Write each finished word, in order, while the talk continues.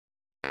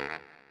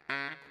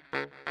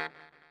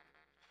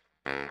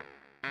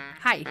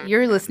Hi,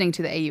 you're listening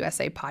to the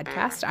AUSA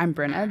podcast. I'm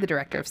Brenna, the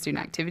Director of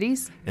Student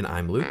Activities. And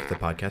I'm Luke, the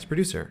podcast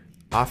producer.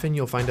 Often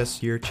you'll find us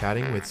here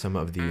chatting with some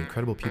of the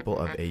incredible people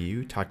of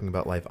AU, talking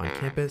about life on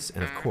campus,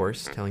 and of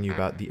course, telling you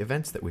about the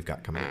events that we've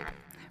got coming up.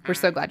 We're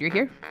so glad you're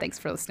here. Thanks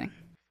for listening.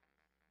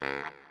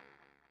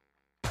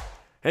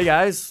 Hey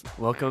guys,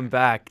 welcome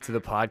back to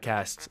the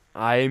podcast.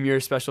 I am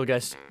your special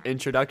guest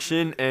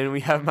introduction, and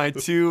we have my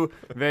two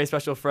very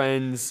special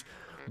friends,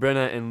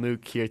 Brenna and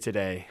Luke, here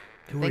today.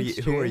 Who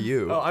are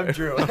you? Oh, I'm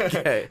Drew.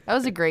 Okay. That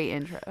was a great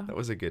intro. That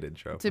was a good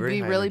intro. To Very be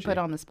high really energy. put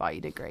on the spot,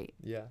 you did great.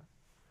 Yeah.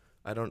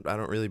 I don't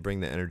really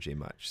bring the energy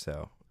much,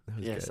 so that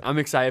was Yes, good. I'm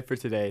excited for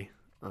today.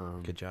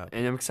 Good job.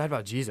 And I'm excited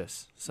about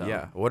Jesus. So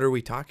Yeah. What are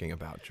we talking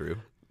about, Drew?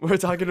 we're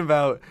talking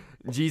about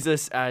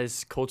Jesus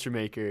as culture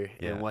maker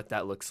Yeah. and what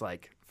that looks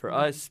like for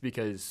us,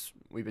 because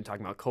we've been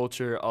talking about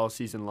culture all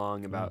season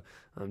long, about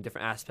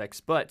different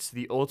aspects, but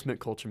the ultimate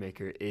culture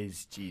maker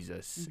is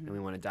Jesus, and we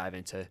want to dive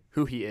into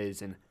who he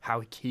is and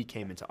how he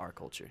came into our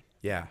culture.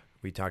 Yeah.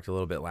 We talked a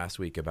little bit last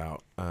week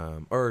about,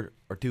 or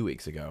 2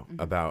 weeks ago,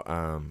 about,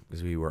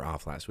 because we were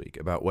off last week,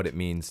 about what it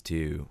means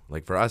to,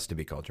 like, for us to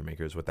be culture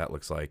makers, what that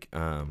looks like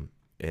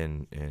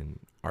in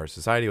our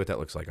society, what that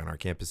looks like on our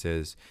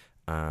campuses,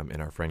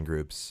 in our friend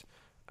groups,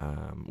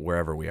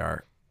 wherever we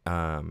are.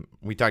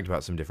 We talked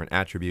about some different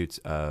attributes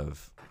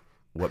of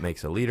what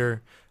makes a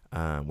leader.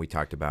 We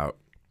talked about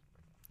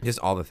just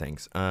all the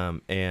things.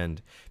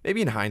 And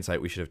maybe in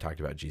hindsight, we should have talked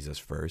about Jesus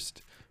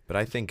first, but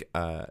I think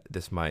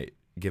this might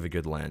give a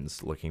good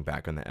lens looking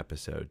back on the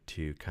episode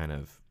to kind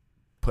of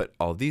put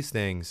all these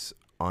things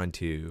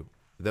onto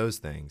those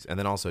things, and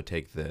then also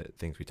take the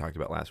things we talked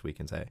about last week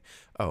and say,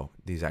 oh,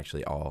 these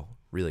actually all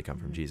really come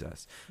from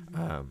Jesus,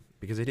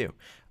 because they do.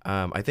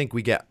 I think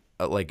we get,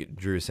 like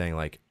Drew was saying,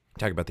 like,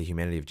 talk about the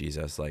humanity of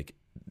Jesus. Like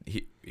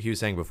he was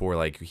saying before,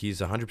 like,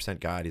 he's 100%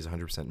 God, he's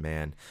 100%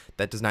 man.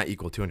 That does not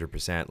equal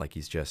 200%. Like,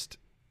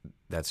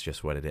 that's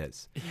just what it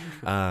is.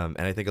 And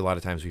I think a lot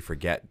of times we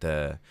forget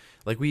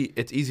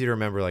it's easy to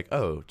remember, like,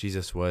 oh,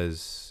 Jesus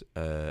was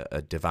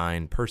a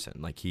divine person.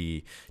 Like,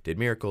 he did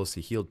miracles,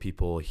 he healed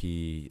people,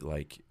 he,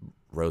 like,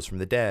 rose from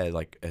the dead,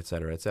 like, et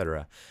cetera, et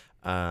cetera.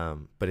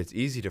 But it's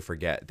easy to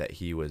forget that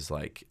he was,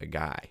 like, a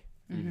guy.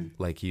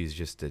 Like, he was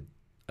just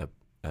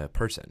a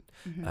person,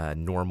 a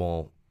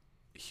normal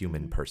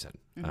human person,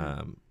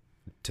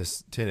 to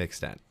an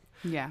extent.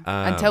 Yeah,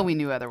 until we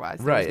knew otherwise.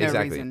 There right, was no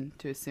exactly. reason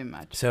to assume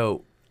much.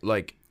 So,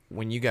 like,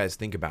 when you guys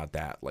think about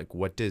that, like,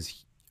 what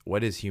does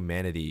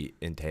humanity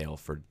entail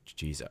for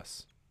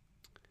Jesus?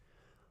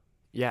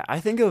 Yeah, I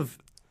think of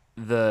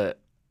the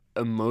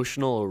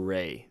emotional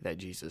array that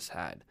Jesus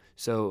had.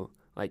 So,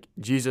 like,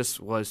 Jesus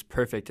was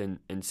perfect and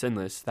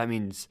sinless. That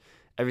means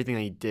everything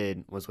that he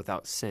did was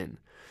without sin.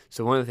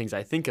 So one of the things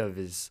I think of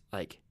is,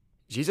 like,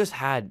 Jesus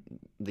had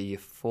the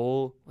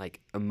full, like,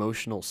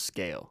 emotional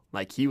scale.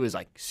 Like, he was,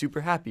 like, super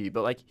happy,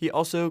 but, like, he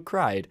also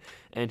cried,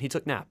 and he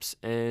took naps,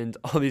 and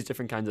all these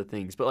different kinds of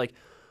things. But, like,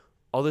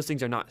 all those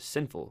things are not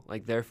sinful.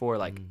 Like, therefore,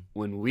 like,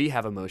 when we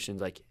have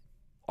emotions, like,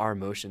 our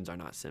emotions are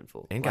not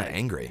sinful. And got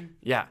angry.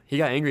 Yeah, he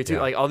got angry too.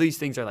 Yeah. Like, all these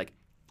things are, like,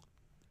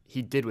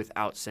 he did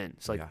without sin.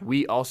 So, like, Yeah.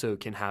 we also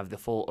can have the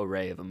full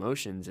array of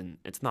emotions, and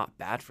it's not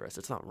bad for us.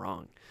 It's not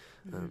wrong.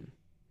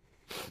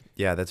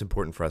 Yeah, that's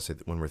important for us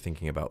when we're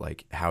thinking about,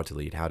 like, how to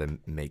lead, how to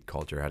make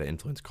culture, how to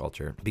influence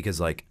culture. Because,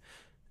 like,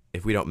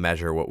 if we don't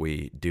measure what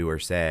we do or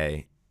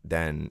say,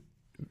 then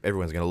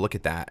everyone's going to look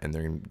at that and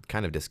they're going to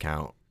kind of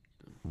discount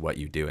what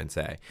you do and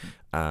say.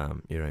 You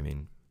know what I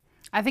mean?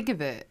 I think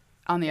of it,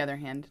 on the other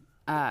hand,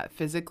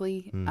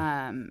 physically,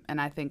 and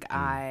I think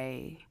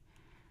I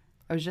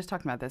was just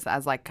talking about this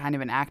as, like, kind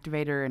of an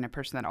activator and a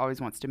person that always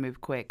wants to move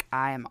quick.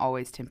 I am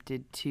always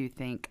tempted to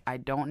think, I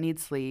don't need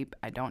sleep,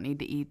 I don't need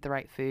to eat the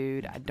right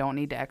food, I don't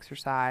need to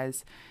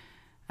exercise,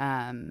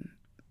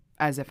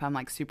 as if I'm,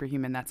 like,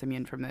 superhuman that's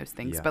immune from those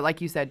things. Yeah. But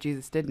like you said,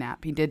 Jesus did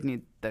nap. He did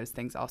need those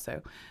things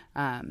also.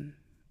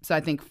 So I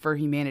think for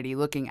humanity,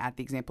 looking at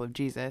the example of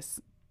Jesus,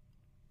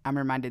 I'm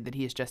reminded that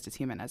he is just as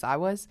human as I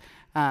was.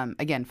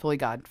 Again, fully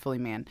God, fully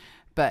man.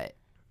 But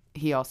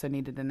he also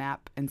needed a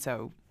nap. And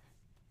so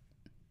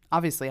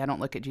obviously I don't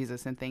look at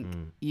Jesus and think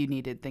you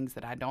needed things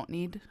that I don't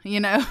need, you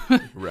know?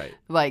 Right.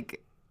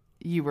 Like,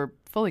 you were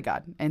fully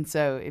God. And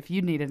so if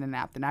you needed a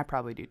nap, then I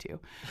probably do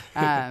too.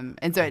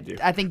 And so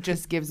I think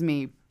just gives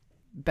me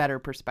better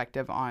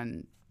perspective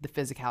on the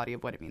physicality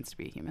of what it means to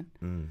be a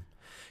human.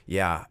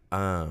 Yeah.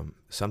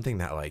 Something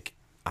that, like,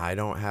 I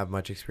don't have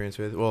much experience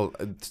with. Well,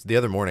 the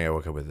other morning I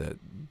woke up with a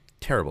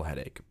terrible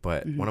headache,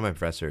 but one of my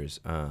professors,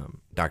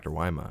 Dr.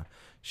 Wyma,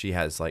 she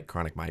has, like,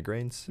 chronic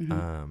migraines,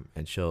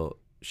 and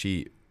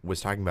she was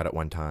talking about it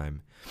one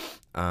time,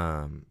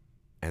 and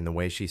the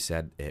way she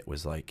said it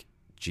was, like,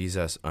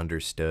 Jesus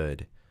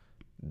understood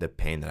the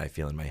pain that I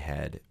feel in my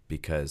head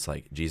because,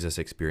 like, Jesus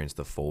experienced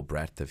the full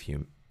breadth of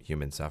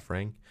human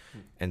suffering,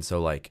 and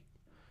so, like,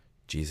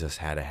 Jesus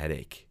had a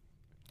headache.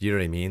 Do you know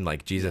what I mean?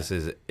 Like, Jesus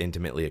is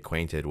intimately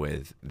acquainted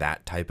with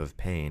that type of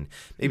pain,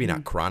 maybe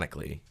not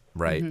chronically,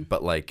 right?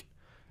 But, like,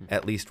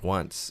 at least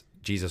once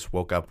Jesus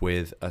woke up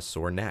with a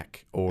sore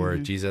neck, or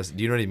Jesus,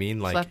 do you know what I mean?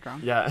 Like, Slept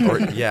wrong. Yeah. or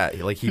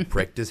like he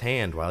pricked his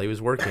hand while he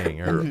was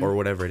working, or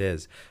whatever it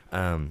is.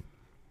 And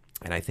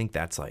I think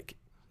that's like,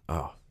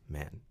 oh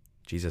man,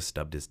 Jesus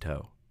stubbed his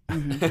toe.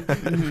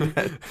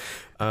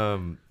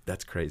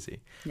 That's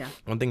crazy. Yeah.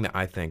 One thing that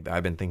I think that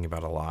I've been thinking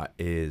about a lot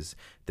is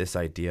this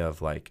idea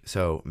of like,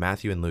 so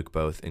Matthew and Luke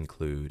both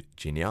include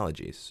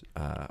genealogies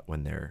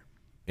when they're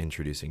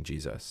introducing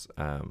Jesus.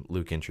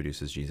 Luke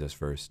introduces Jesus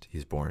first.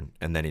 He's born,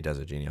 and then he does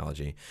a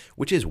genealogy,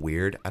 which is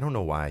weird. I don't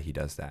know why he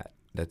does that.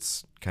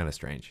 That's kind of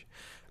strange.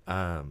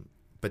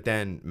 But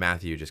then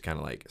Matthew just kind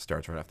of like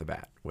starts right off the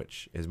bat,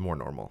 which is more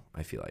normal,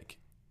 I feel like.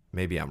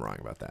 Maybe I'm wrong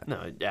about that.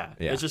 No, yeah.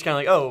 Yeah. It's just kind of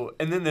like, oh,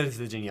 and then there's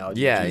the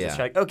genealogy. Yeah, Jesus. yeah.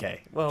 You're like,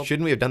 okay, well.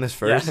 Shouldn't we have done this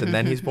first Yeah. and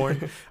then he's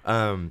born?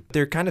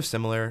 They're kind of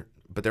similar,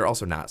 but they're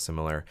also not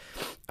similar.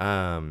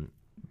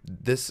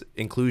 This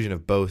inclusion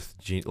of both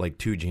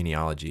two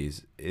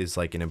genealogies is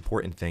like an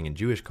important thing in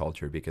Jewish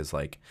culture, because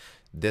like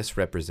Matthew's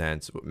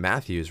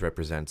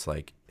represents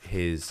like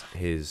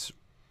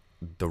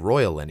the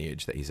royal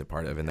lineage that he's a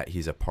part of, and that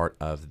he's a part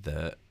of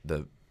the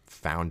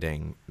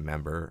founding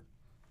member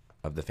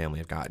of the family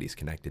of God. He's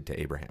connected to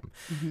Abraham,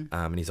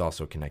 and he's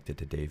also connected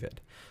to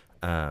David.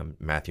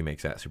 Matthew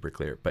makes that super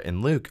clear. But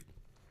in Luke,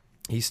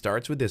 he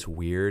starts with this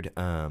weird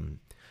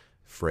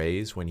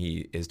phrase when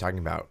he is talking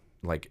about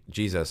like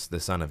Jesus, the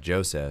son of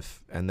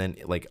Joseph, and then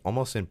like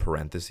almost in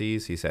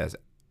parentheses, he says,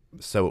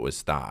 so it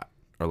was thought,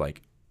 or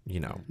like,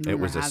 it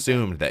was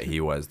assumed that he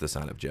was the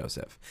son of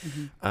Joseph.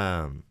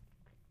 And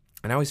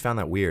I always found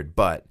that weird,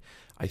 but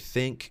I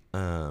think,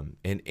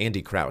 and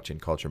Andy Crouch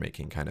in Culture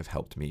Making kind of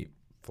helped me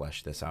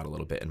flesh this out a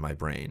little bit in my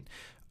brain.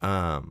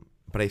 But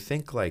I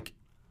think like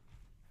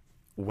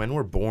when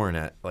we're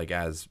born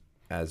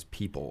as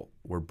people,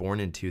 we're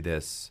born into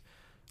this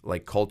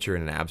like culture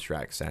in an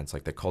abstract sense,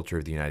 like the culture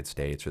of the United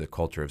States, or the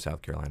culture of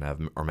South Carolina,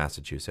 or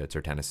Massachusetts,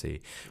 or Tennessee,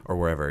 or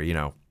wherever,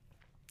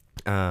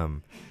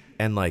 and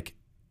like,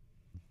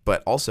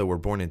 but also we're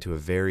born into a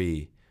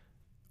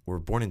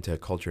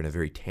culture in a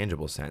very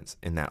tangible sense,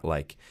 in that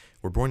like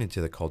we're born into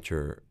the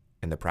culture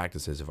and the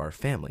practices of our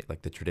family,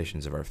 like the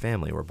traditions of our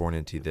family. We're born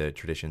into the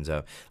traditions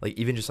of like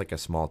even just like a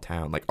small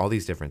town, like all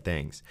these different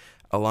things.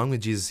 Along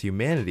with Jesus'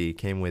 humanity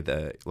came with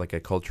a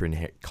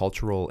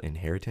cultural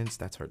inheritance.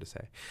 That's hard to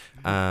say,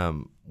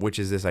 which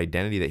is this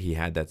identity that he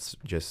had that's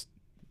just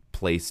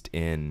placed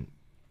in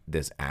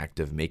this act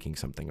of making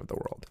something of the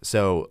world.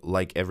 So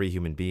like every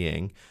human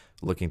being,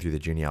 looking through the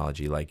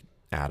genealogy, like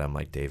Adam,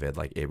 like David,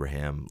 like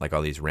Abraham, like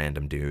all these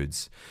random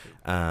dudes,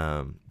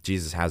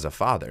 Jesus has a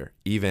father,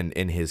 even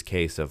in his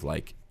case of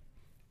like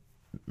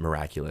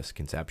miraculous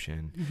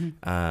conception.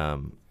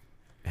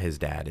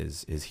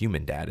 His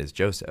human dad is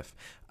Joseph.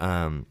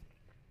 And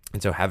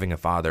so having a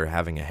father,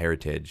 having a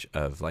heritage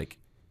of like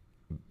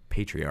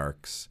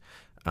patriarchs,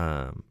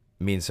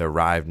 means to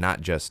arrive not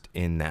just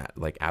in that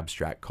like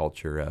abstract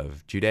culture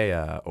of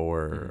Judea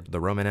or the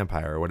Roman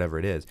Empire or whatever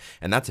it is.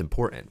 And that's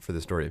important for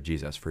the story of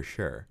Jesus for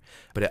sure.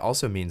 But it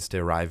also means to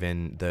arrive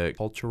in the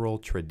cultural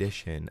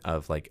tradition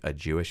of like a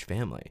Jewish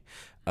family,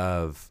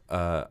 of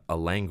a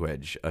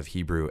language of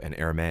Hebrew and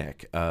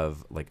Aramaic,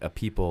 of like a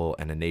people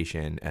and a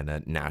nation and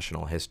a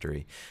national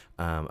history,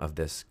 of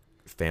this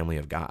family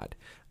of God,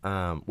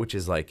 which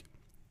is like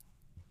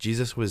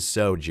Jesus was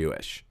so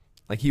Jewish.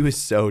 Like he was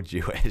so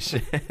Jewish.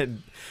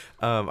 And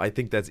I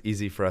think that's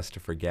easy for us to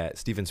forget.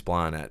 Stephen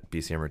Splon at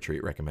BCM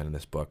Retreat recommended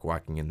this book,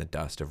 Walking in the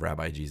Dust of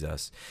Rabbi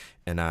Jesus.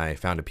 And I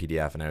found a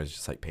PDF and I was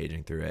just like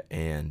paging through it.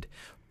 And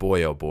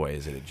boy, oh boy,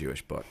 is it a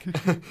Jewish book.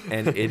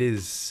 And it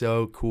is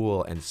so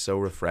cool and so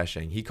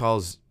refreshing. He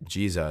calls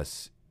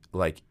Jesus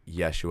like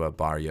Yeshua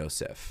Bar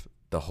Yosef,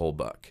 the whole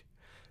book.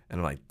 And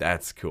I'm like,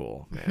 that's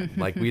cool, man.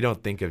 Like we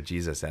don't think of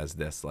Jesus as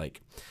this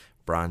like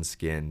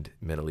bronze-skinned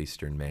Middle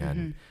Eastern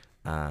man.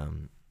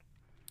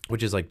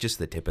 Which is like just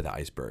the tip of the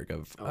iceberg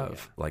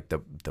of like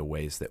the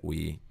ways that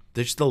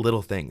there's just the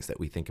little things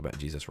that we think about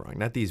Jesus wrong,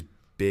 not these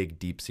big,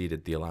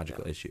 deep-seated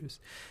theological issues.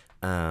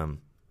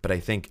 But I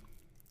think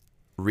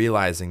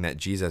realizing that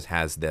Jesus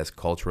has this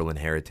cultural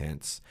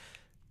inheritance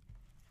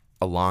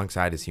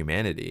alongside his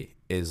humanity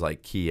is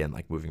like key in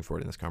like moving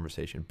forward in this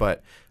conversation.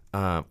 But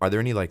are there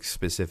any like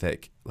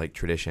specific like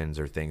traditions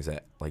or things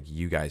that like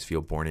you guys feel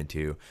born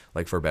into,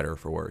 like for better or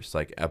for worse,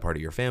 like a part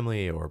of your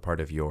family or a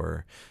part of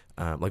your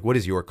like what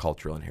is your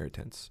cultural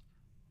inheritance?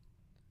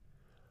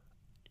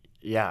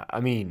 Yeah, I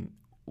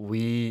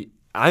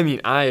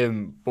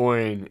am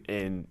born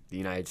in the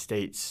United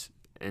States,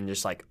 and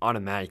just like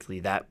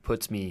automatically that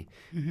puts me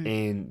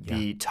in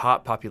the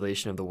top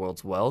population of the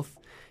world's wealth,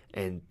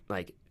 and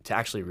like to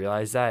actually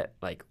realize that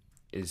like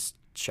is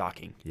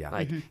shocking. Yeah.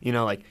 Like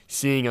like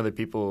seeing other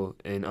people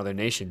in other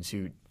nations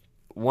who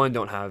one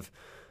don't have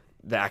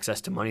the access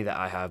to money that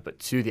I have, but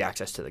two, the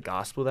access to the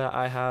gospel that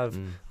I have,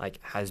 like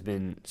has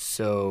been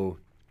so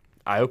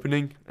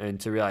eye-opening. And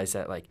to realize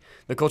that like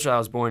the culture I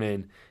was born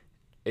in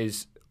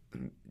is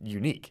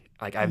unique.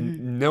 Like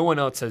no one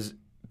else has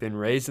been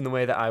raised in the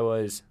way that I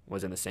was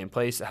in the same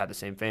place, I had the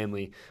same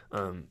family,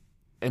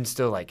 and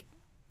still like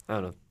I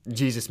don't know,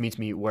 Jesus meets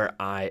me where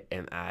I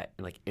am at,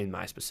 like in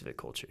my specific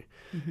culture,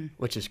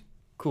 which is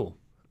cool.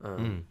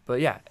 But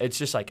yeah, it's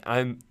just like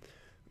I'm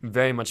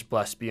very much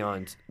blessed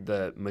beyond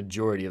the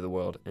majority of the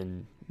world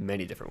in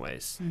many different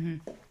ways.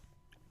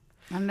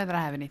 I don't know that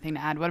I have anything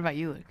to add. What about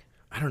you, Luke?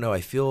 I don't know.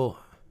 I feel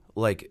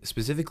like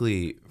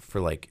specifically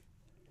for like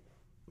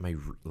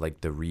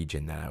the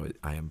region that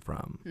I am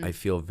from, I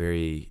feel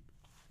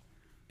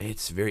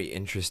it's very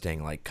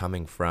interesting, like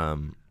coming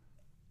from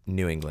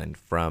New England,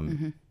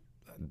 from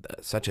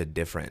such a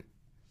different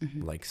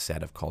like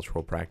set of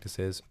cultural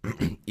practices.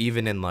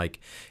 Even in like,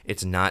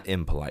 it's not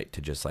impolite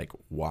to just like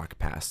walk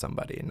past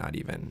somebody and not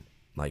even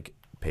like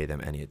pay them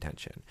any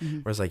attention.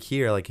 Whereas like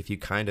here, like if you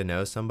kind of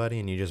know somebody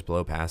and you just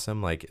blow past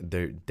them, like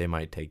they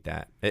might take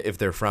that. If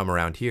they're from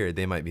around here,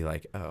 they might be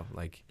like, oh,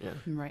 like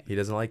Right. he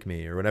doesn't like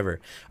me or whatever.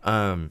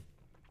 And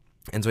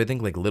so I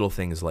think like little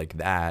things like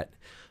that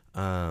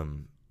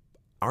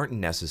aren't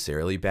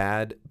necessarily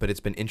bad, but it's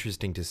been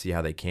interesting to see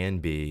how they can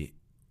be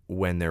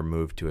when they're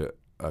moved to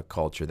a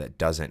culture that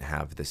doesn't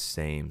have the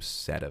same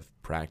set of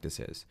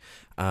practices.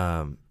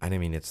 And I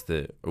mean,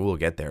 we'll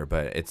get there,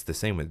 but it's the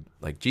same with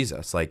like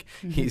Jesus. Like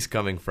he's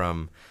coming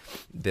from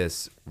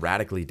this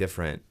radically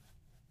different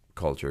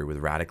culture with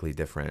radically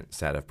different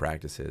set of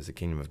practices, the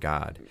kingdom of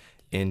God,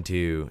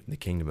 into the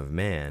kingdom of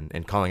man,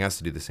 and calling us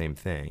to do the same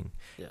thing.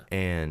 Yeah.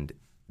 And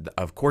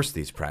of course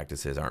these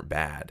practices aren't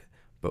bad,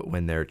 but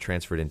when they're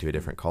transferred into a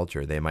different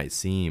culture, they might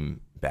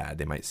seem bad.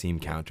 They might seem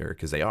counter,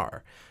 because they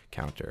are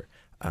counter.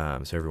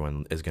 So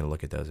everyone is going to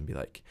look at those and be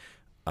like,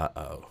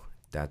 uh-oh,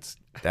 that's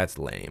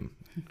lame.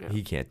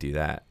 He can't do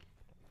that.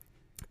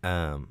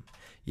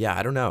 Yeah,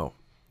 I don't know.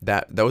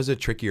 That was a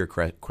trickier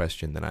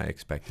question than I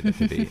expected it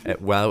to be.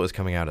 While it was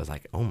coming out, I was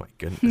like, oh my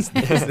goodness,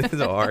 this is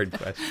a hard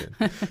question.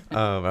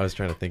 I was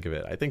trying to think of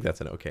it. I think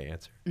that's an okay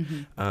answer.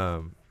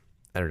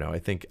 I don't know. I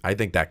think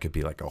that could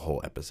be like a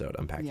whole episode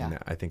unpacking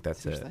that. I think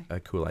that's a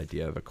cool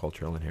idea of a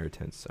cultural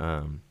inheritance.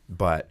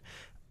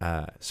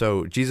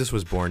 So Jesus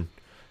was born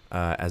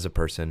as a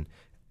person,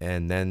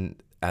 and then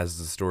as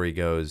the story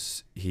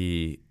goes,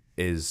 he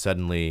is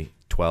suddenly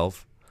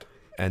 12,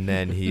 and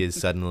then he is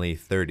suddenly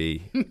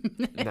 30.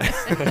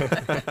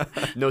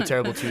 No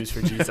terrible twos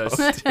for Jesus.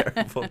 No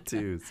terrible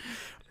twos.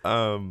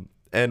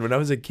 And when I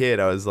was a kid,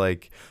 I was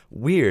like,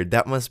 weird,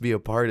 that must be a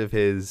part of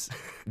his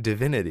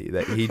divinity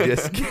that he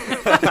just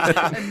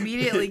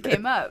immediately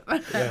came up.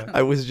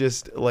 I was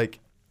just like,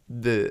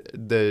 the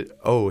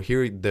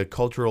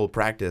cultural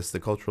practice, the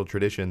cultural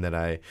tradition that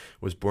I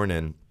was born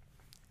in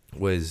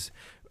was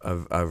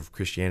of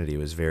Christianity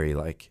was very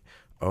like,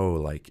 oh,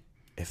 like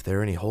if there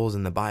are any holes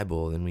in the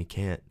Bible, then we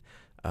can't,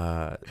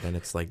 then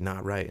it's like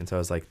not right. And so I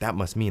was like, that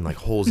must mean like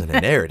holes in a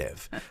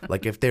narrative.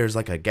 Like if there's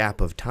like a gap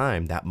of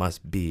time, that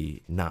must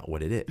be not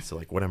what it is. So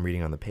like what I'm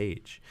reading on the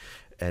page.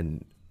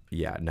 And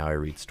yeah, now I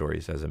read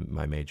stories as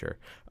my major.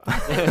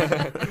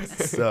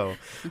 So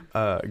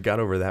got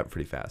over that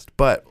pretty fast.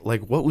 But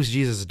like, what was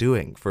Jesus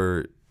doing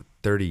for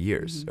 30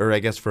 years? Or I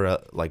guess for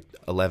like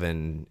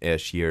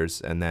 11-ish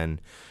years, and then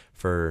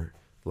for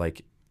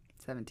like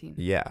 17.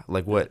 Yeah.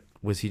 Like what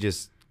was he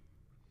just,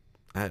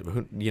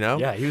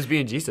 Yeah, he was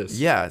being Jesus.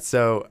 Yeah.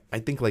 So I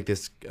think like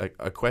this,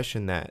 a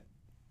question that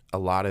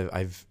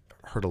I've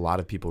heard a lot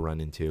of people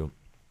run into.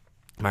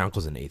 My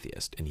uncle's an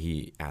atheist, and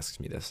he asks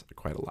me this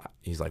quite a lot.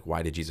 He's like,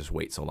 why did Jesus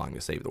wait so long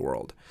to save the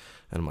world?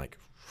 And I'm like,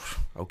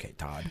 okay,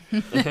 Todd.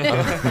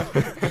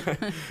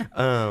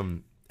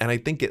 And I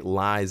think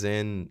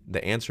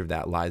the answer of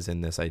that lies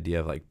in this idea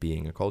of like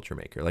being a culture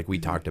maker. Like we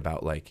talked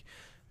about like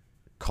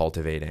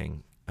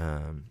cultivating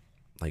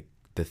like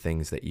the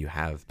things that you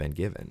have been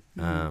given.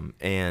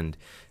 And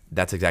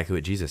that's exactly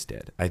what Jesus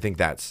did. I think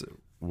that's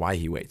why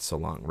he waits so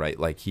long, right?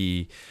 Like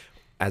he,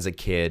 as a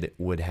kid,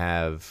 would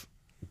have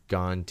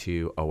gone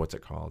to, what's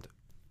it called?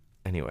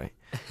 Anyway,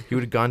 he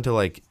would have gone to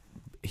like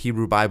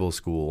Hebrew Bible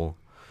school,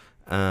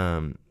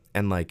 and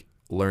like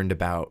learned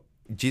about,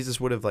 Jesus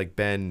would have like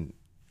been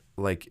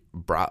like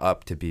brought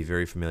up to be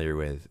very familiar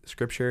with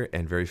scripture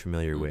and very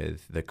familiar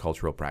with the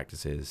cultural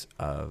practices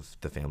of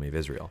the family of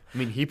Israel. I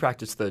mean, he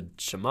practiced the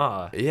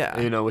Shema,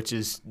 which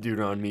is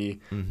Deuteronomy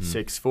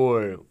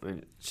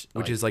 6:4,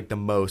 which is like the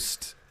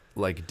most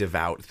like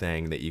devout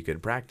thing that you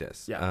could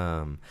practice.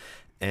 Yeah.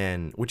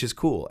 And which is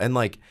cool. And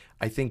like,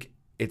 I think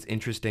it's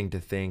interesting to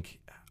think,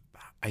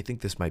 I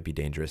think this might be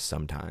dangerous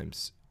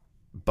sometimes,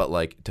 but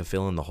like to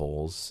fill in the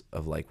holes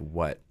of like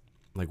what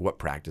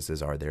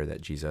practices are there that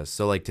Jesus,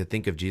 so like to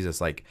think of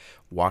Jesus like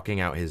walking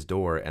out his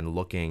door and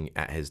looking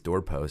at his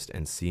doorpost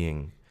and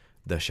seeing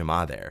the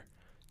Shema there.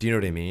 Do you know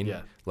what I mean?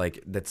 Yeah.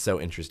 Like that's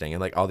so interesting.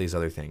 And like all these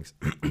other things.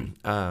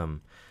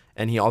 And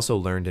he also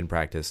learned and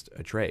practiced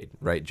a trade,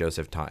 right?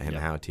 Joseph taught him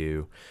how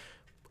to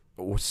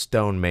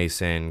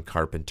stonemason,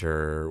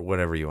 carpenter,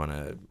 whatever you want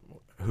to,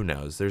 who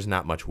knows? There's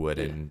not much wood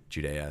in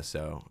Judea,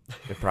 so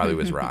it probably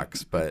was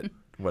rocks, but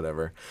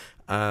whatever.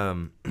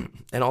 And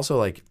also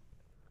like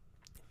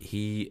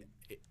he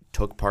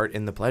took part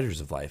in the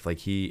pleasures of life. Like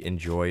he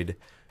enjoyed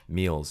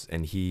meals,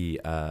 and he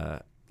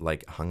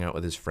like hung out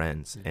with his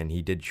friends and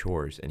he did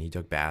chores and he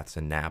took baths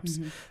and naps.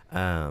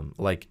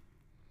 Like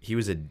he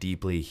was a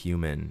deeply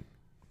human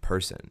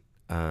person.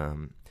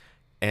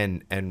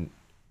 And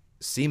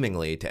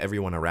seemingly to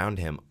everyone around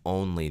him,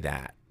 only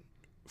that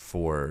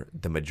for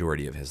the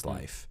majority of his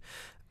life.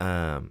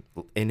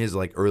 In his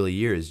like early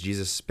years,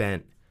 Jesus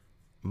spent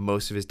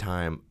most of his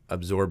time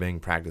absorbing,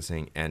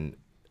 practicing, and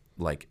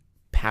like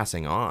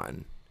passing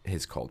on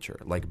his culture,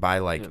 like by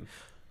like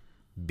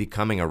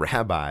becoming a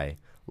rabbi,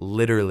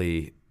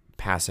 literally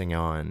passing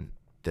on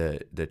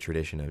the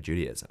tradition of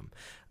Judaism,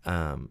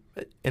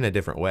 in a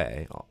different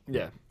way.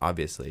 Yeah,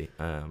 obviously.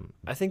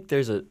 I think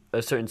there's a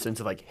certain sense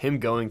of like him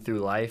going through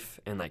life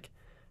and like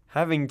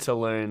having to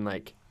learn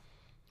like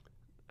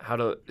how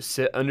to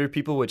sit under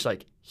people, which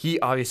like he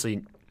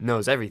obviously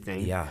knows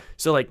everything. Yeah.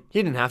 So like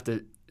he didn't have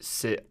to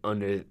sit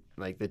under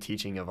like the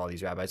teaching of all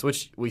these rabbis,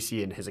 which we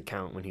see in his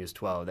account when he was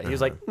 12, that he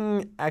was like,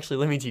 actually,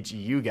 let me teach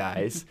you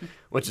guys,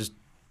 which is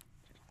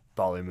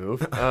baller move.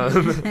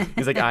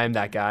 He's like, I am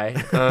that guy.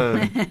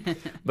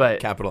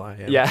 But Capital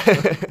I.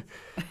 Yeah.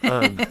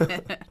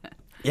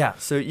 Yeah.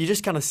 So you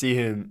just kind of see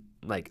him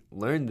like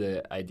learn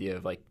the idea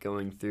of like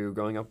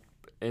growing up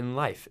in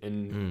life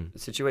and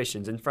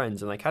situations and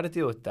friends and like how to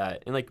deal with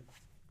that. And like,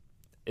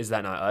 is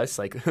that not us?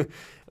 Like,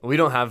 we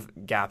don't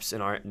have gaps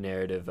in our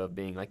narrative of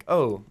being like,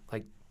 oh,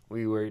 like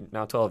we were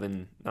now 12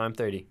 and now I'm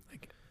 30.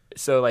 Like,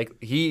 so like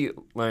he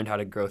learned how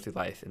to grow through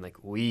life, and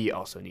like we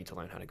also need to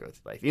learn how to grow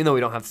through life. Even though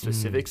we don't have the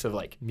specifics of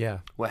like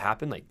what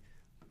happened, like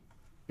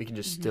we can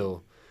just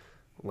still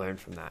learn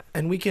from that.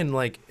 And we can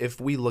like,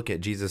 if we look at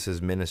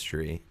Jesus's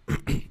ministry,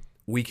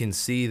 we can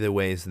see the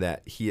ways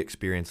that he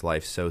experienced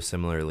life so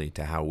similarly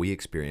to how we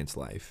experience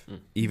life,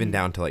 even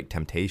down to like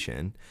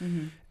temptation.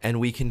 And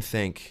we can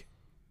think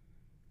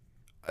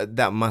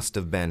that must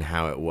have been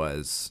how it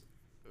was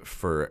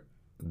for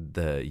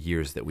the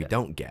years that we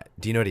don't get.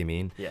 Do you know what I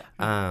mean?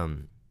 Yeah.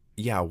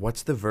 Yeah.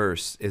 What's the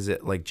verse? Is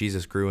it like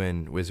Jesus grew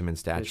in wisdom and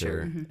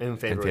stature in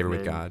favor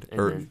with God,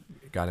 or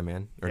God and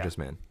man, or just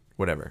man,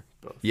 whatever.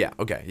 Both. Yeah.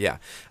 Okay. Yeah.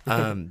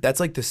 That's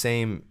like the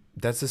same.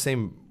 That's the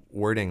same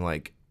wording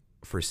like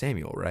for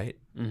Samuel, right?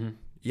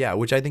 Yeah.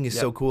 Which I think is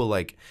so cool.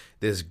 Like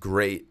this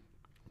great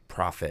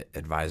prophet,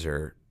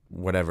 advisor,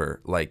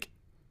 whatever. Like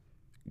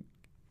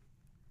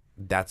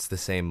that's the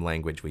same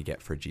language we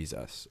get for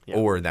Jesus,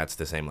 or that's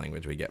the same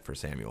language we get for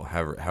Samuel,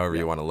 however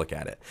you want to look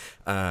at it.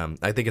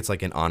 I think it's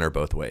like an honor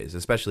both ways,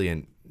 especially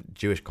in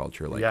Jewish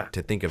culture, like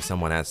to think of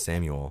someone as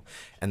Samuel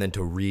and then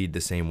to read the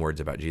same words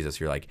about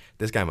Jesus. You're like,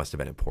 this guy must have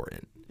been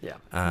important.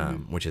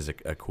 Which is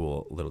a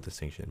cool little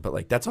distinction, but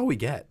like, that's all we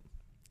get.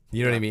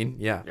 You know what I mean?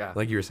 Yeah.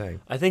 Like you were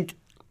saying. I think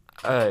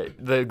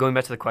going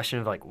back to the question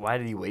of like, why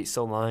did he wait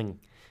so long?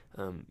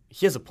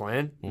 He has a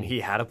plan. And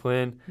he had a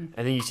plan.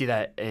 I think you see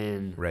that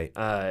in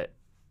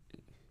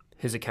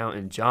his account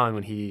in John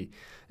when he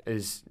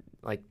is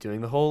like doing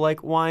the whole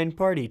like wine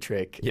party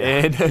trick.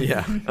 And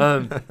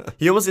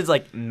he almost is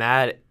like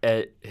mad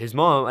at his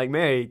mom, like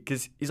Mary,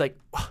 because he's like,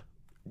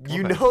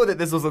 you know that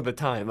this wasn't the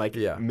time. Like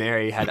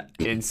Mary had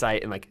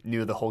insight and like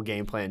knew the whole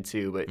game plan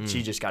too, but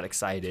she just got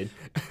excited.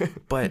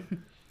 But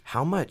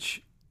how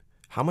much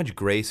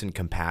grace and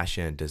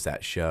compassion does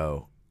that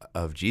show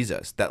of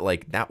Jesus, that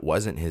like that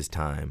wasn't his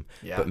time,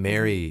 but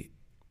Mary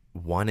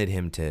wanted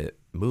him to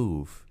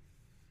move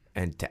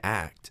and to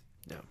act,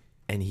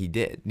 and he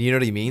did. You know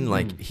what I mean?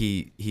 Like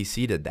he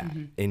seeded that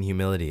in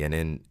humility and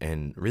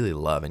in really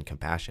love and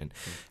compassion,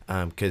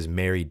 because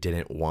Mary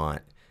didn't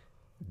want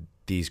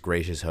these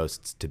gracious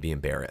hosts to be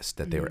embarrassed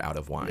that they were out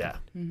of wine.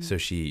 So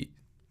she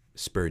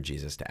spurred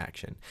Jesus to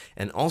action.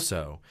 And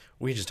also,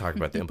 we just talked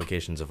about the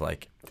implications of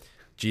like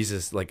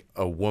Jesus, like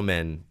a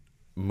woman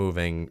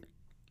moving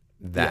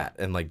that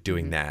and like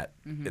doing that.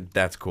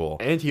 That's cool.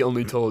 And he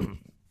only told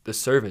the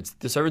servants.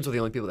 The servants were the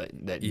only people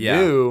that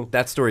knew.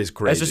 That story is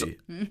crazy.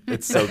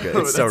 It's so good.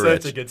 It's so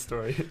rich. Such a good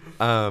story.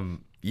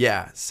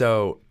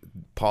 So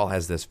Paul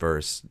has this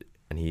verse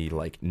and he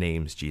like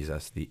names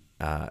Jesus the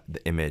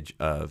image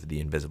of the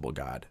invisible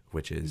God,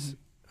 which is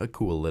a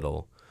cool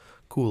little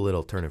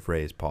turn of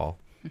phrase, Paul.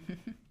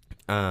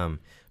 But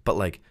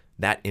like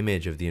that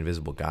image of the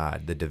invisible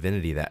God, the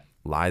divinity that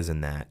lies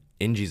in that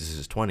in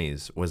Jesus's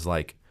 20s was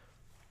like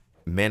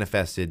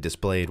manifested,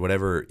 displayed,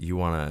 whatever you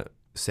want to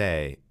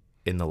say,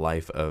 in the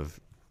life of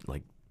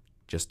like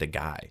just a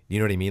guy. You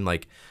know what I mean?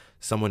 Like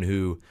someone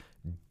who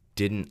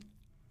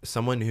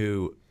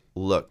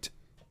looked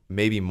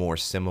maybe more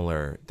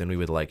similar than we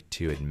would like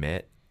to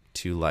admit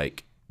to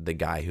like the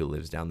guy who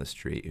lives down the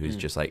street who's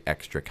just like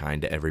extra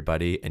kind to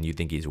everybody, and you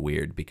think he's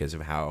weird because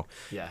of how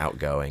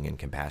outgoing and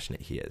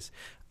compassionate he is.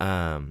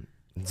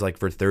 It's like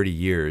for 30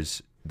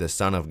 years the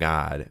Son of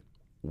God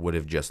would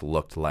have just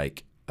looked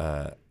like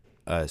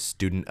a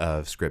student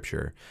of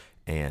Scripture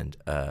and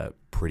a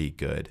pretty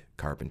good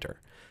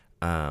carpenter,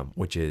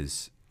 which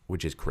is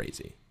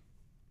crazy.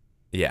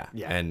 Yeah.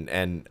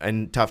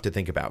 And tough to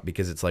think about,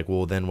 because it's like,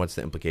 well, then what's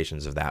the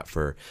implications of that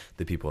for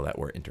the people that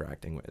we're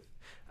interacting with,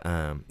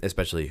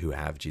 especially who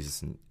have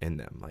Jesus in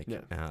them, like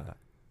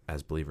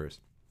as believers.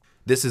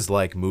 This is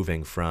like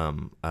moving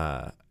from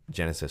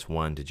Genesis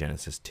 1 to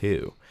Genesis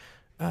 2.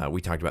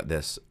 We talked about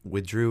this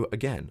with Drew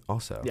again,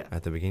 also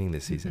at the beginning of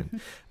this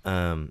season.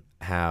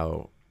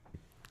 How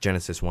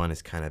Genesis 1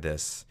 is kind of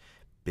this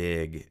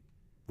big,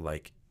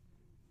 like,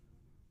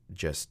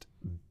 just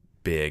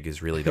big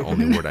is really the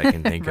only word I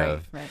can think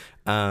of.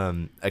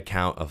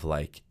 Account of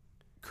like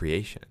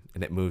creation,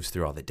 and it moves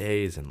through all the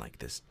days and like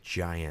this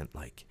giant,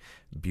 like,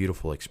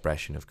 beautiful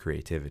expression of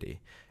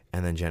creativity.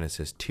 And then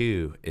Genesis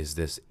 2 is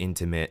this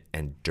intimate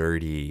and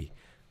dirty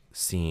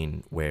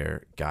scene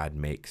where God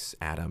makes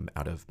Adam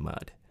out of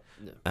mud.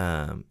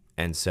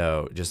 And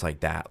so just like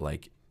that,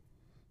 like,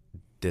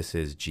 this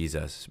is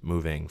Jesus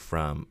moving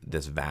from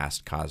this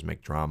vast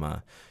cosmic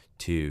drama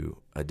to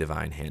a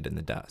divine hand in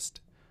the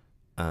dust,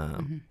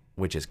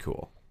 which is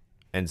cool.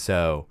 And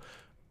so,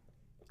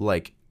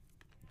 like,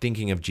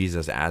 thinking of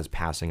Jesus as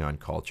passing on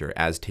culture,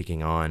 as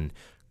taking on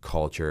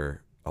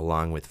culture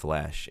along with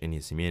flesh in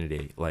his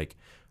humanity, like,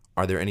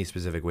 are there any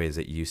specific ways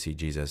that you see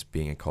Jesus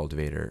being a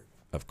cultivator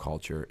of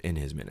culture in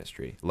his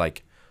ministry?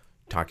 Like,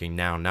 talking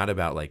now not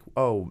about like,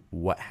 oh,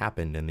 what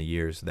happened in the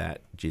years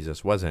that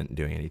Jesus wasn't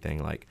doing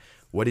anything. Like,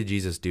 what did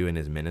Jesus do in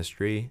his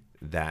ministry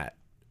that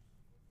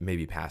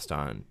maybe passed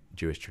on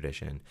Jewish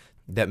tradition,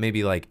 that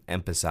maybe like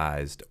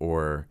emphasized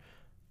or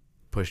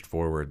pushed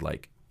forward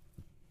like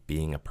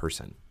being a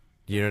person?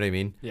 You know what I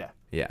mean?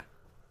 Yeah.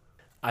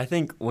 I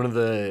think one of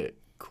the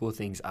cool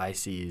things I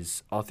see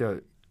is all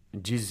throughout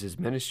Jesus'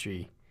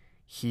 ministry,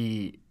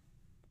 he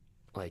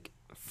like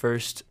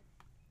first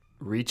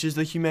reaches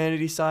the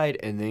humanity side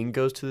and then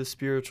goes to the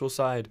spiritual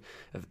side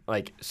of,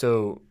 like,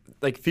 so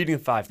like feeding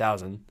the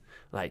 5,000,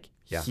 like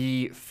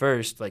he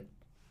first like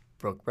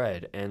broke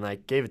bread and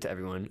like gave it to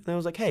everyone, and I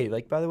was like, hey,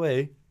 like, by the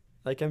way,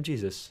 like, I'm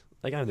Jesus,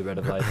 like, I'm the bread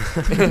of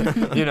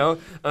life. you know,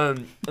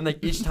 and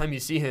like each time you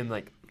see him,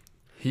 like,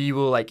 he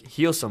will like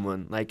heal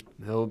someone, like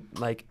he'll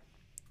like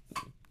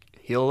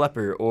heal a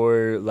leper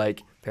or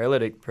like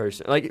paralytic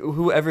person, like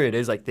whoever it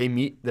is, like they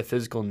meet the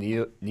physical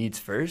needs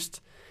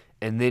first,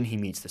 and then he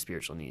meets the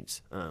spiritual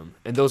needs. And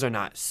those are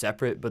not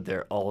separate, but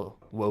they're all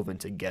woven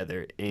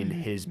together in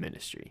his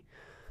ministry.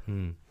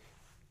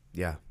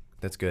 Yeah,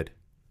 that's good.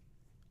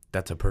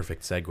 That's a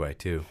perfect segue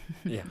too.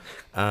 Yeah.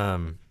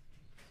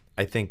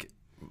 I think,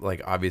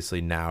 like,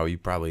 obviously now you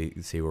probably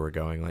see where we're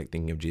going, like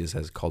thinking of Jesus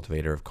as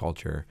cultivator of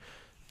culture.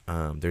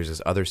 There's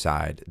this other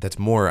side that's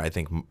more, I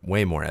think,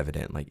 way more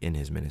evident, like in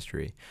his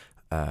ministry.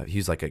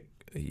 He's like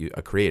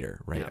a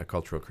creator, right? A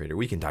cultural creator.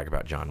 We can talk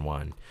about John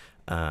 1,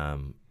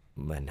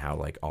 and how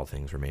like all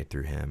things were made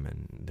through him,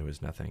 and there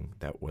was nothing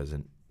that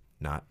wasn't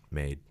not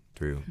made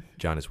through.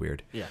 John is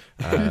weird.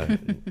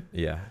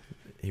 Yeah.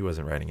 He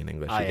wasn't writing in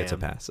English. He gets a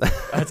pass.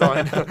 That's all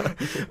I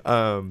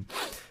know.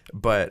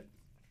 But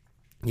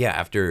yeah,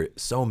 after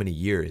so many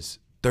years,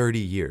 30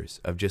 years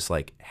of just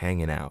like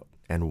hanging out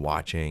and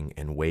watching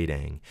and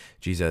waiting,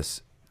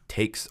 Jesus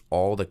takes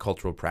all the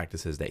cultural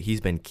practices that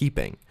he's been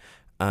keeping,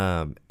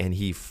 and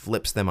he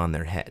flips them on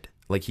their head.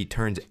 Like, he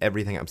turns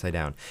everything upside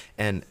down.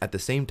 And at the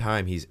same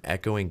time, he's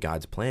echoing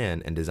God's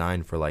plan and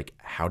design for like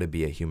how to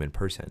be a human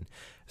person,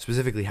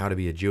 specifically how to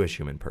be a Jewish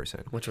human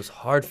person. Which was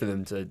hard for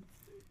them to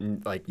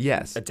like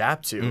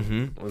adapt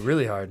to. It was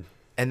really hard.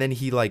 And then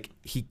he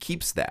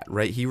keeps that,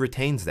 right? He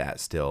retains that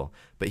still,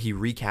 but he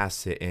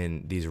recasts it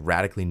in these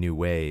radically new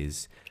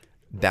ways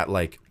that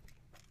like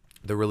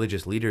the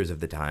religious leaders of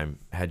the time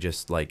had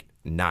just like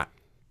not.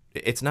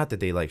 It's not that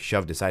they like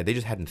shoved aside; they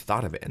just hadn't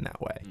thought of it in that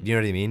way. You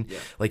know what I mean? Yeah.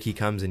 Like, he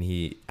comes and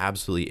he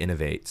absolutely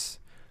innovates.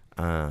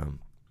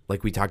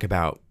 Like we talk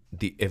about,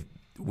 if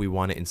we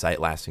want to incite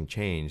lasting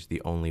change,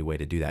 the only way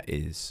to do that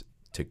is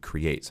to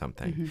create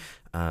something.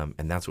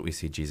 And that's what we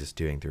see Jesus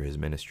doing through his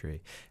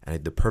ministry.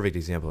 And the perfect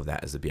example of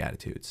that is the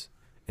Beatitudes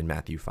in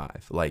Matthew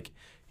 5. Like,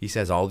 he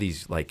says all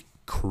these like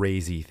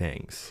crazy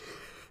things,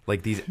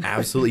 like these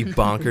absolutely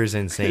bonkers,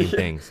 insane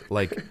things.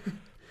 Like,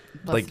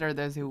 blessed are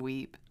those who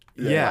weep.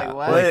 Yeah.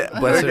 Like,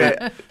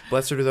 what?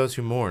 Blessed are those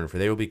who mourn, for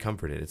they will be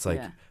comforted. It's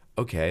like,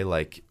 okay,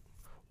 like,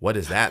 what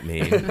does that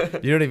mean?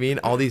 You know what I mean?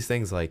 All these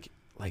things, like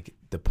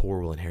the poor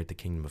will inherit the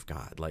kingdom of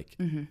God. Like,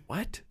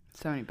 what?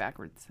 So many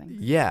backwards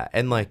things. Yeah.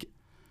 And like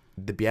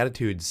the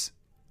Beatitudes,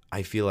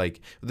 I feel like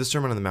the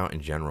Sermon on the Mount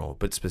in general,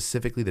 but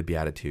specifically the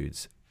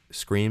Beatitudes,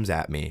 screams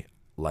at me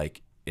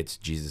like it's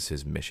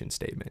Jesus's mission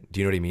statement. Do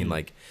you know what I mean?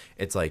 Like,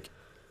 it's like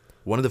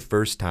one of the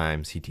first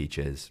times he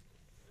teaches,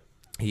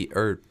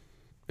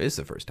 it's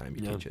the first time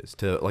he teaches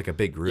to like a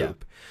big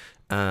group.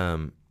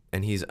 And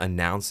he's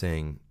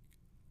announcing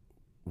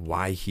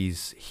why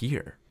he's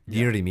here. Do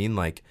you know what I mean?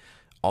 Like,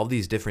 all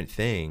these different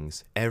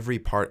things, every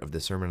part of the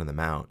Sermon on the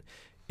Mount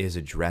is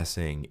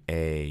addressing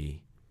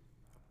a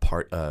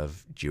part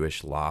of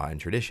Jewish law and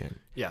tradition.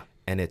 Yeah.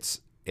 And it's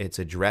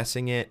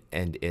addressing it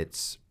and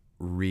it's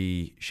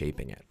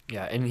reshaping it.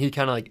 Yeah, and he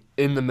kind of like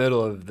in the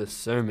middle of the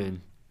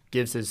sermon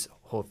gives his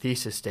whole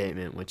thesis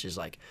statement, which is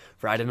like,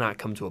 for I did not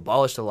come to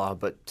abolish the law,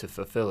 but to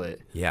fulfill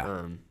it.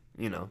 Yeah.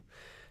 You know,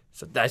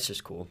 so that's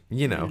just cool.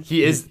 You know,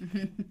 he is,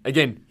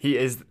 again, he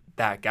is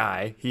that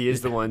guy. He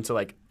is the one to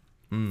like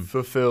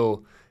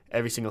fulfill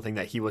every single thing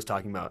that he was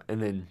talking about.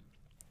 And then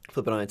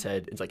flip it on its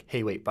head. It's like,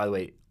 hey, wait, by the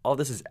way, all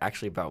this is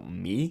actually about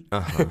me.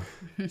 Uh-huh.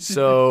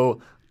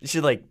 So you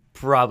should like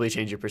probably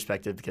change your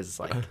perspective because it's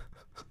like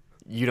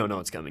you don't know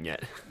what's coming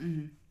yet.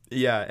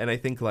 Yeah, and I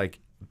think like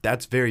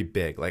that's very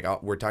big. Like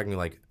we're talking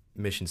like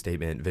mission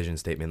statement, vision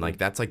statement. Like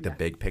that's like the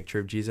big picture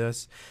of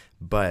Jesus.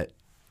 But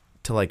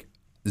to like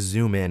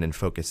zoom in and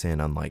focus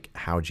in on like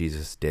how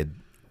Jesus did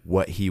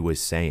what he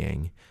was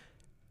saying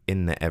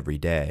in the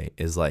everyday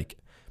is like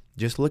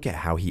just look at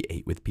how he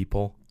ate with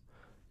people.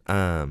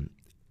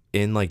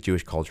 In like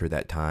Jewish culture at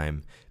that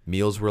time,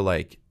 meals were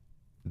like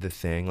the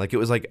thing. Like it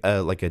was like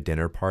a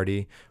dinner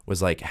party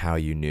was like how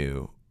you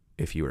knew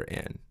if you were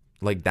in.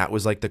 Like that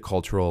was like the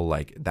cultural,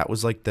 like that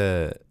was like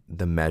the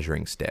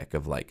measuring stick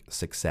of like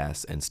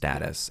success and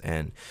status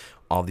and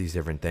all these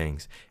different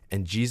things.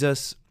 And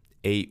Jesus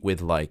ate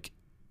with like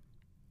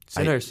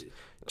Sinners.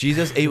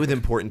 Jesus ate with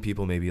important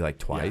people maybe like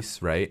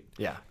twice, right?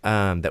 Yeah.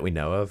 That we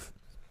know of.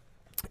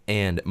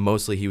 And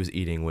mostly he was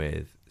eating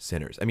with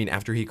sinners. I mean,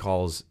 after he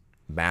calls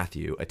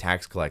Matthew a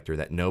tax collector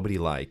that nobody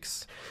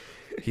likes,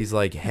 he's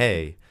like,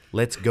 hey,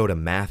 let's go to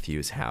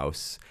Matthew's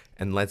house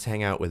and let's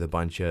hang out with a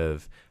bunch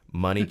of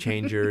money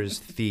changers,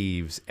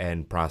 thieves,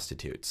 and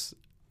prostitutes.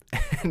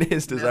 And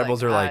his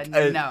disciples are like,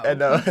 no.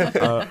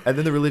 and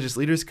then the religious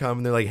leaders come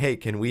and they're like, hey,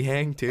 can we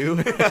hang too?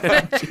 Jesus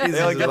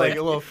They like is get like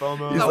a little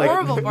FOMO. He's It's a like,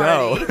 horrible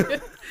party.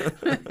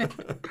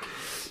 no.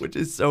 Which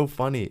is so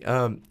funny.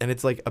 And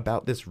it's like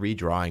about this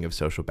redrawing of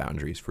social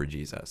boundaries for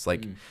Jesus.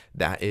 Like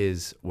that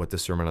is what the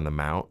Sermon on the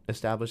Mount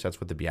established. That's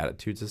what the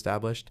Beatitudes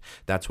established.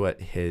 That's what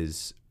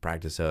his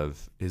practice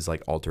of his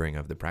like altering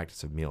of the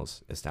practice of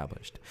meals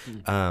established.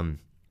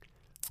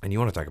 And you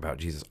want to talk about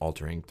Jesus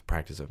altering the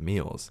practice of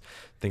meals.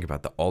 Think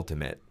about the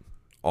ultimate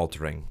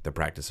altering the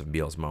practice of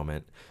meals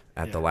moment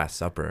at the Last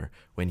Supper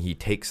when he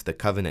takes the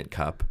covenant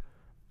cup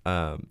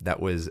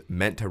that was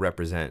meant to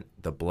represent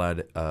the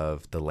blood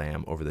of the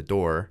lamb over the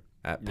door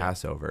at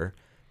Passover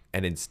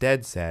and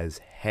instead says,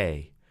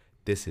 hey,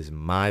 this is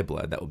my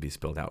blood that will be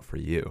spilled out for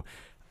you.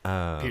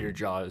 Peter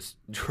draws.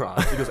 He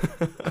goes,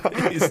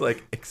 he's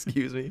like,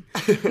 excuse me,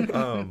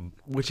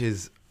 which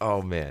is,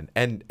 oh man.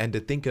 And to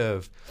think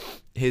of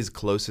his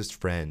closest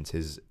friends,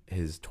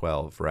 his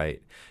 12,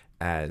 right,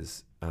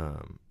 as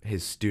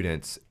his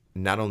students,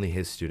 not only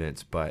his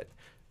students, but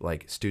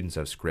like students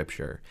of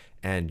scripture.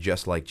 And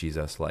just like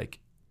Jesus, like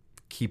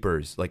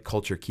keepers, like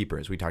culture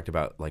keepers. We talked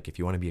about like if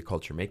you want to be a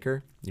culture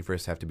maker, you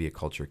first have to be a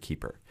culture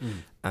keeper.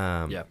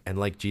 And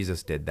like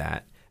Jesus did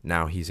that,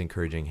 now he's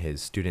encouraging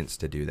his students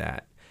to do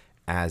that.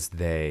 As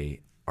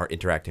they are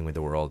interacting with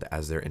the world,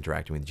 as they're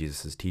interacting with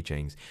Jesus'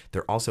 teachings,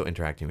 they're also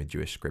interacting with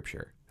Jewish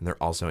scripture, and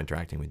they're also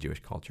interacting with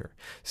Jewish culture.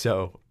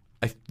 So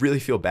I really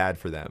feel bad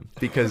for them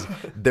because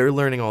they're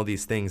learning all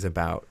these things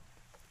about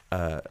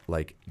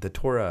like the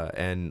Torah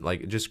and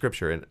like just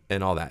scripture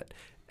and all that.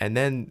 And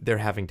then they're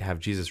having to have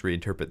Jesus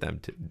reinterpret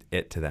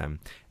to them.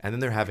 And then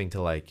they're having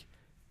to like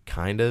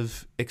kind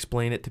of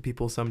explain it to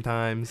people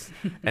sometimes,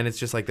 and it's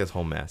just like this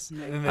whole mess.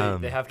 And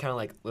then they have kind of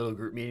like little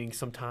group meetings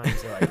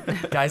sometimes. They're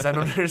like, guys, I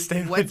don't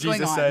understand what What's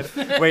Jesus going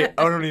said. Wait,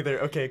 I don't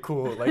either. Okay,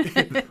 cool. Like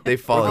they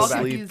fall We're all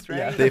asleep. confused,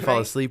 right? They fall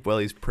asleep while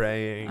he's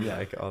praying. Yeah.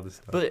 Like all this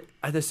stuff. But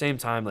at the same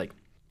time, like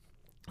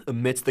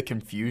amidst the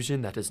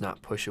confusion, that does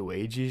not push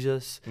away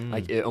Jesus.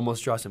 Like it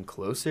almost draws him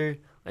closer.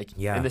 Like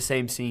in the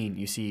same scene,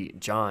 you see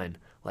John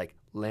like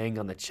laying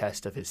on the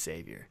chest of his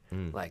Savior.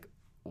 Like,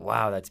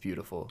 wow, that's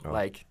beautiful.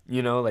 Like,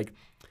 you know, like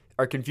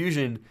our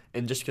confusion,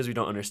 and just because we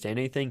don't understand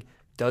anything,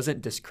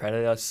 doesn't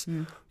discredit us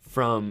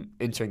from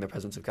entering the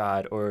presence of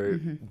God or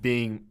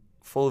being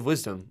full of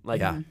wisdom.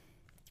 Like,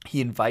 he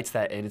invites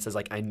that in and says,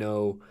 like, I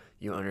know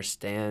you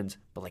understand,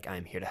 but like,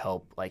 I'm here to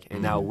help. Like,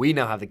 and now we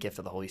now have the gift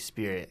of the Holy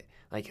Spirit,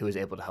 like, who is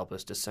able to help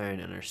us discern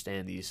and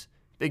understand these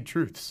big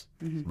truths.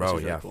 Bro,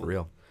 yeah, cool. For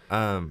real.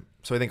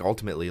 So I think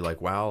ultimately,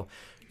 like, while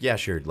yeah,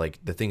 sure, like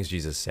the things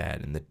Jesus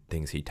said and the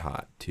things he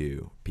taught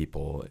to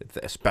people,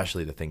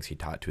 especially the things he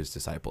taught to his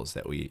disciples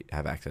that we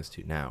have access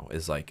to now,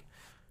 is like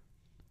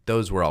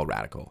those were all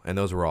radical and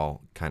those were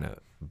all kind of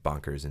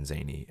bonkers and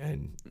zany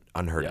and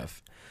unheard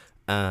of,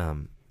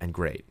 and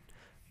great.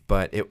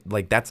 But it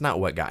like that's not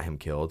what got him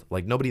killed.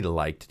 Like nobody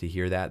liked to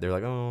hear that. They're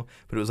like, oh,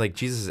 but it was like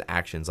Jesus'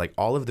 actions. Like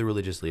all of the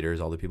religious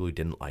leaders, all the people who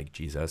didn't like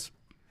Jesus,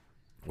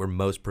 were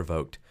most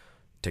provoked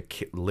to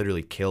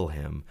literally kill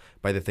him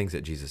by the things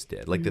that Jesus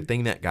did. Like the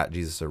thing that got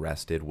Jesus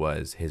arrested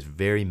was his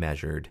very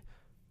measured,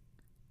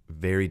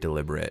 very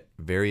deliberate,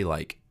 very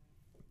like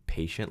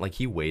patient. Like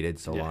he waited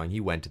so long. He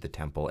went to the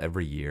temple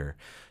every year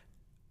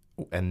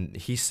and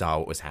he saw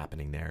what was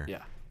happening there.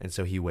 Yeah. And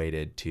so he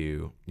waited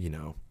to, you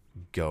know,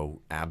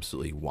 go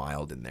absolutely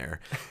wild in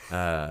there.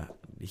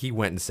 He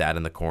went and sat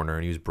in the corner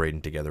and he was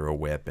braiding together a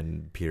whip,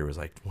 and Peter was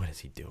like, what is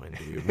he doing,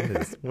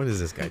 dude? What is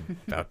this guy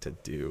about to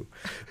do?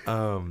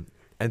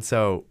 And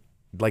so,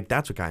 like,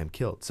 that's what got him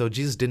killed. So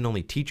Jesus didn't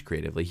only teach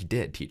creatively, he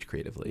did teach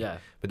creatively. Yeah.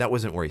 But that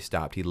wasn't where he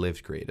stopped. He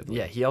lived creatively.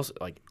 Yeah, he also,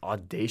 like,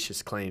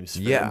 audacious claims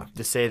for him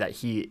to say that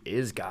he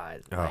is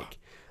God. Like,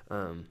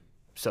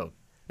 so.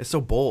 It's so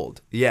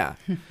bold. Yeah.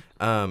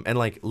 And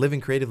like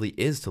living creatively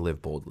is to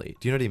live boldly.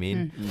 Do you know what I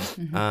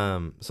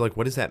mean? So like,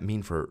 what does that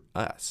mean for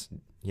us?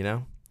 You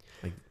know?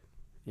 Like,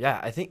 Yeah,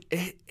 I think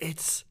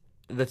it's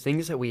the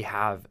things that we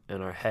have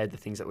in our head, the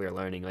things that we are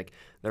learning, like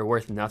they're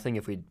worth nothing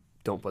if we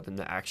don't put them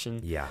to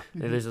action. yeah.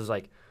 There's this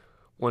like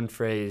one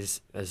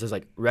phrase that says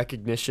like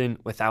recognition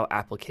without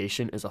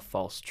application is a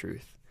false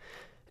truth.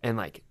 And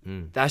like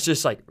that's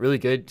just like really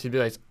good to be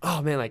like,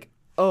 oh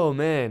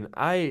man,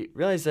 I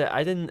realized that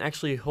I didn't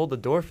actually hold the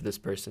door for this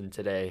person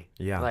today.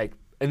 Yeah. Like,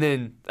 and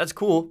then that's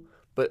cool.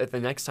 But if the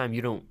next time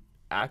you don't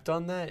act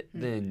on that,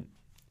 then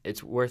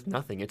it's worth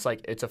nothing. It's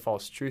like, it's a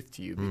false truth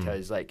to you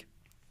because like,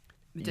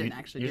 You didn't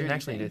actually you do didn't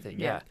actually do anything.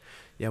 anything. Yeah.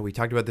 Yeah. We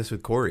talked about this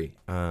with Corey,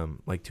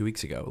 like 2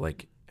 weeks ago,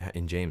 like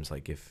in James,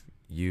 like if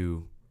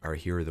you are a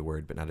hearer of the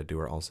word, but not a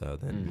doer also,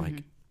 then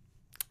like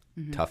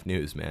tough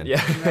news, man.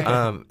 Yeah.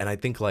 Right. And I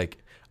think like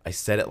I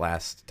said it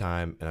last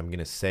time and I'm going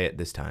to say it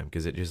this time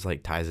because it just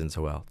like ties in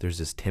so well. There's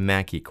this Tim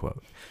Mackey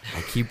quote.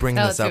 I keep bringing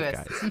Tell this it up, to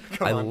us.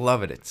 guys. I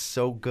love it. It's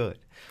so good.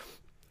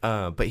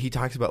 But he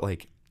talks about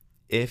like,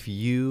 if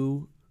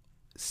you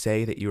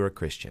say that you are a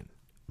Christian,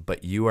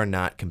 but you are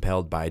not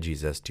compelled by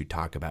Jesus to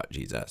talk about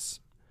Jesus,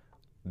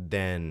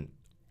 then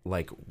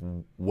like,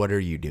 what are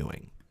you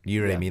doing? You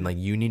know what I mean? Like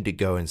you need to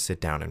go and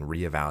sit down and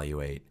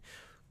reevaluate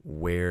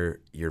where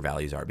your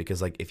values are.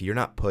 Because like, if you're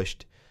not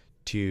pushed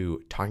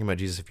to talking about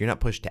Jesus, if you're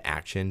not pushed to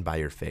action by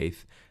your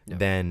faith,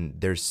 then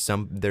there's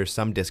some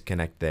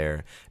disconnect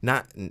there.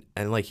 Not,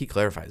 and like he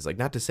clarifies, like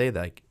not to say that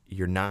like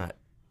you're not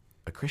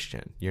a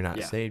Christian, you're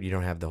not saved, you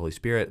don't have the Holy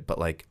Spirit, but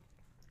like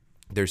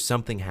there's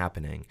something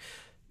happening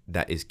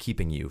that is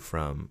keeping you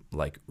from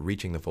like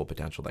reaching the full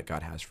potential that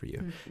God has for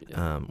you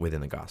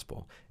within the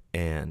gospel.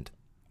 And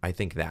I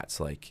think that's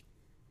like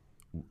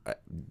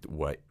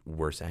what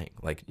we're saying,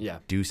 like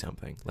do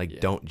something, like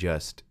don't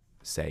just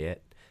say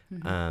it.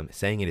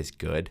 Saying it is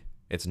good,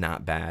 it's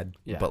not bad,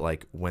 but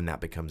like when that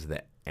becomes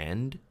the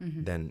end,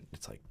 then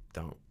it's like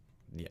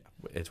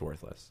it's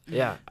worthless.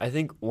 Yeah, I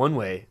think one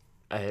way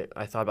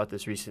I thought about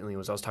this recently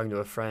was I was talking to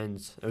a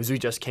friend. We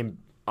just came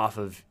off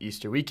of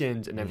Easter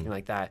weekend and everything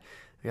like that.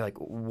 You're like,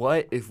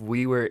 what if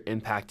we were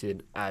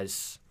impacted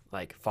as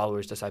like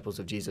followers, disciples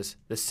of Jesus,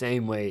 the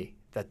same way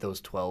that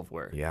those 12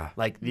 were? Yeah.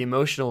 Like the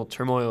emotional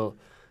turmoil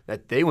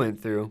that they went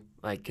through,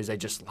 like because they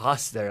just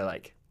lost their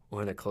like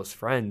one of their close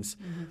friends.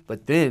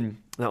 But then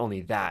not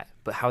only that,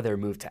 but how they're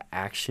moved to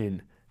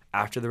action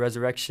after the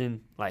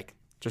resurrection. Like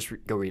just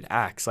go read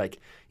Acts. Like,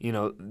 you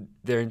know,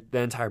 the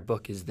entire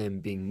book is them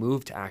being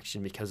moved to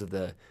action because of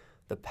the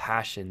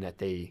passion that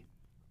they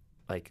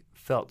like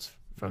felt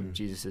from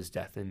Jesus's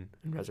death and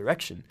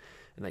resurrection.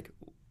 And like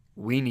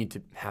we need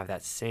to have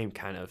that same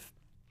kind of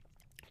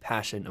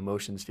passion,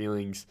 emotions,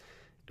 feelings,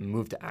 and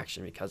move to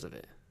action because of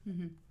it.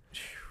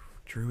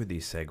 Drew with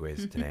these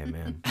segues today,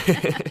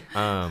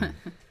 man.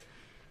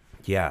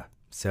 Yeah.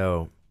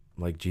 So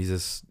like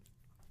Jesus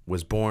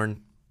was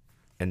born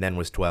and then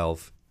was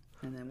 12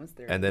 And then was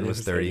 30. and then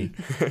was 30.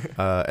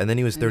 And then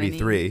he was And then he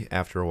 33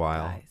 after a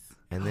while. Dies.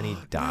 And then he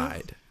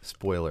died.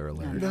 Spoiler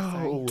alert.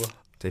 No.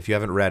 So if you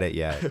haven't read it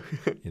yet,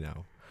 you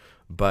know.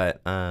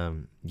 But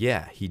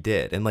yeah, he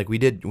did. And like we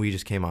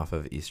just came off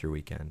of Easter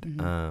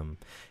weekend.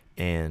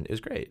 And it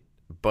was great.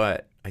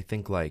 But I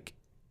think like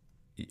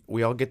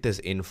we all get this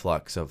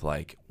influx of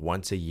like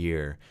once a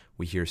year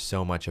we hear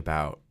so much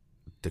about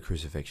the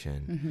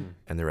crucifixion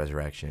and the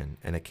resurrection,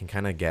 and it can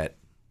kind of get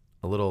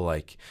a little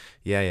like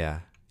yeah,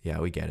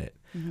 we get it.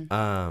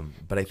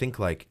 But I think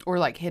like Or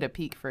like hit a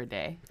peak for a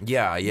day.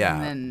 yeah,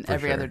 And then for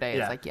every sure. other day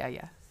it's like,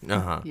 yeah.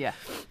 Yeah.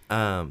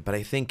 But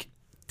I think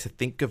to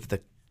think of the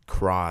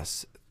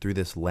cross through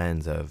this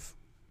lens of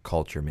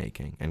culture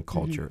making and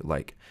culture,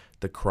 like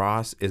the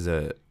cross is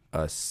a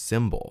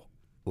symbol.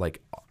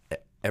 Like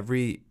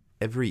every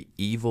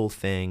evil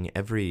thing,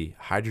 every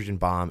hydrogen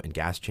bomb and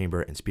gas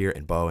chamber and spear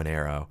and bow and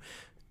arrow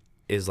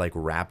is like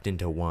wrapped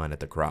into one at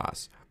the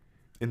cross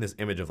in this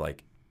image of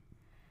like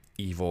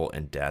evil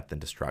and death and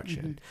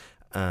destruction.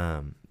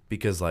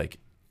 Because like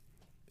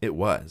it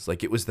was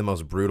the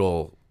most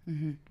brutal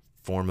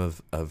form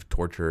of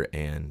torture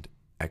and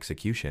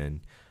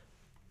execution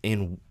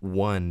in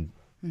one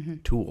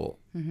tool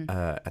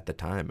at the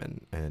time.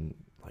 And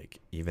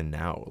like even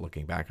now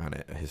looking back on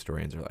it,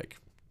 historians are like,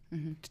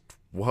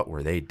 what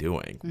were they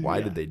doing? Why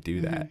did they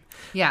do that?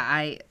 Yeah,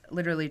 I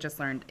literally just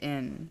learned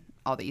in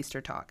all the Easter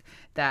talk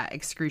that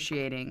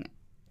excruciating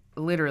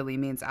literally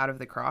means out of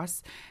the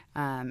cross.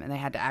 And they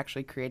had to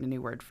actually create a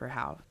new word for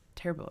how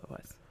terrible it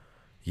was.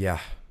 Yeah.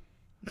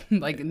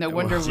 Like, no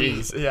wonder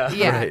Yeah.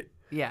 Yeah. Right.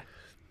 Yeah.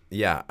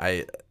 Yeah.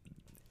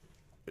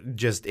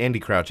 Andy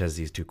Crouch has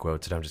these two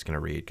quotes that I'm just going to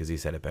read because he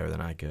said it better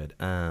than I could.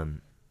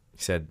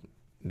 He said,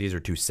 these are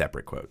two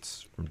separate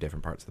quotes from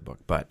different parts of the book,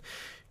 but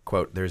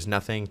quote, "There's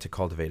nothing to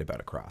cultivate about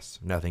a cross.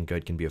 Nothing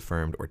good can be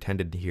affirmed or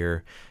tended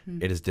here.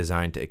 It is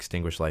designed to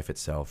extinguish life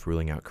itself,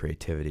 ruling out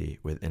creativity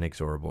with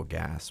inexorable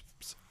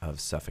gasps of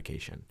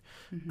suffocation."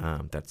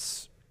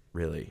 That's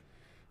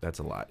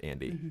a lot,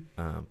 Andy.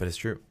 But it's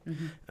true.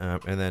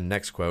 And then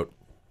next quote,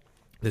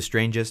 The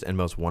strangest and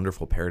most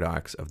wonderful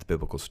paradox of the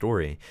biblical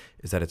story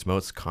is that its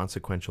most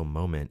consequential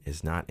moment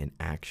is not an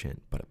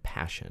action, but a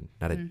passion,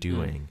 not a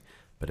doing,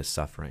 but a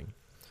suffering.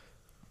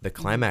 The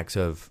climax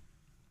of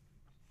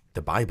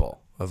the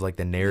Bible, of like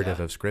the narrative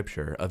of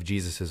Scripture, of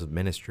Jesus's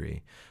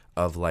ministry,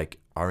 of like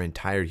our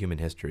entire human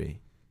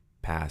history,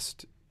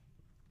 past,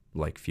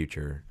 like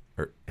future,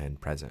 and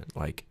present,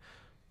 like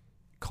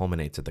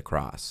culminates at the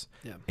cross.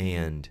 Yeah.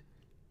 And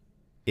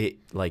it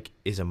like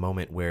is a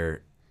moment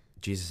where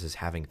Jesus is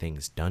having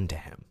things done to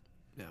him.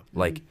 Yeah.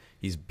 Like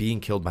he's being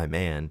killed by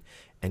man,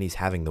 and he's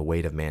having the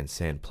weight of man's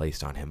sin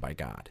placed on him by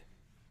God.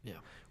 Yeah.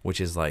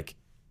 Which is like,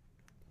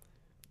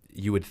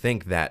 you would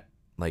think that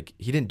like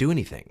he didn't do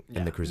anything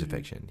in the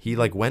crucifixion. He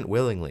like went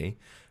willingly,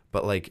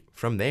 but like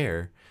from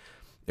there,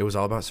 it was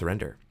all about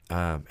surrender.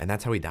 And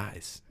that's how he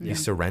dies. He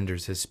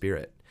surrenders his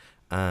spirit.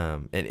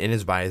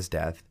 And by his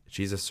death,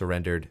 Jesus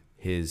surrendered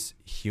his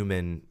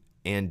human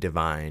and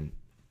divine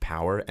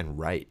power and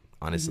right,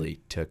 honestly,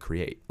 to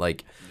create.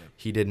 Like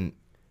he didn't,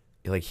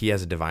 like he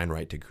has a divine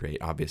right to create,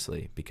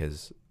 obviously,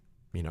 because,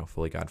 you know,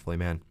 fully God, fully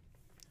man.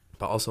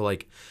 But also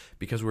like,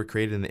 because we're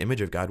created in the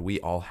image of God, we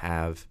all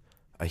have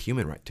a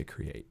human right to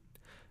create.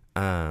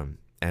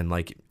 And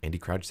like Andy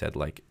Crouch said,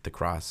 like the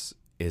cross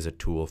is a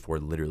tool for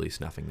literally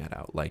snuffing that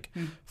out. Like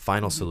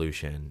final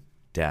solution,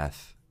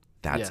 death,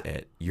 that's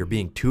it. You're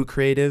being too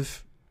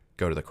creative,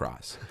 go to the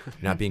cross.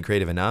 You're not being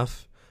creative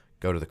enough,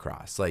 go to the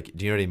cross. Like,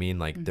 do you know what I mean?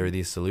 Like there are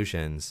these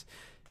solutions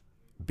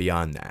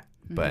beyond that,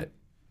 but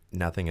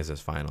nothing is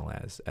as final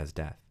as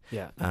death.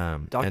 Yeah.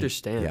 Dr.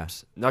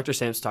 Stamps. Dr.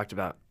 Stamps talked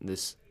about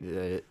this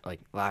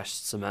like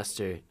last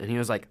semester, and he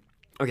was like,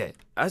 okay,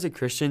 as a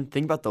Christian,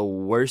 think about the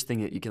worst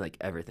thing that you can like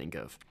ever think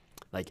of.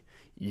 Like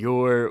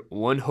your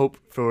one hope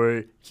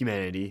for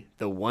humanity,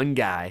 the one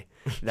guy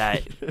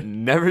that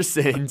never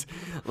sinned,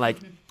 like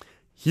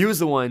he was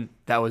the one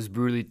that was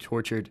brutally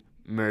tortured,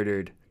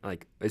 murdered,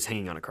 like is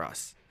hanging on a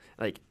cross.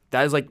 Like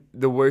that is like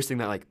the worst thing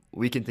that like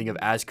we can think of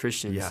as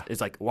Christians. Yeah.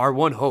 It's like our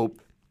one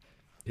hope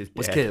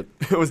was killed.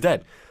 It was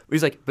dead.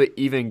 He's like, but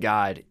even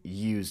God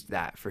used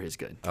that for his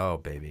good. Oh,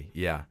 baby.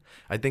 Yeah.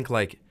 I think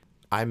like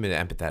I'm an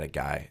empathetic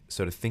guy.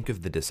 So to think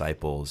of the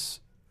disciples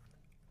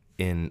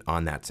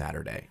on that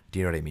Saturday, do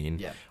you know what I mean?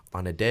 Yeah.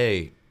 On a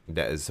day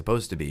that is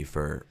supposed to be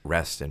for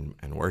rest and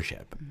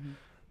worship,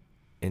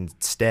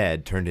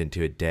 instead turned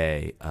into a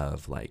day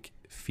of like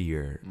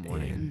fear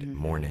and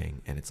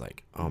mourning. And it's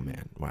like, oh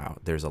man, wow,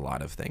 there's a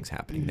lot of things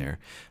happening there.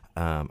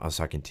 I was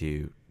talking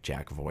to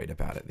Jack Voigt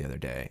about it the other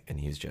day, and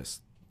he's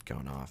just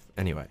going off.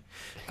 Anyway,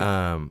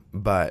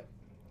 but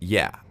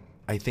yeah,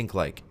 I think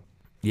like,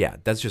 yeah,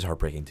 that's just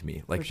heartbreaking to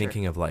me. Like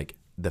thinking of like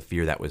the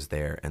fear that was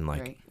there, and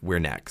like we're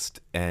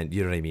next, and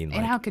you know what I mean? And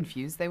like, how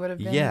confused they would have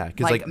been. Yeah,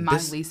 because like my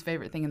least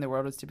favorite thing in the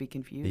world was to be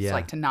confused,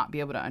 like to not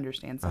be able to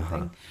understand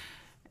something.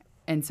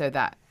 And so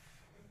that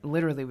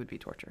literally would be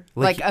torture.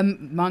 Like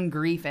among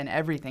grief and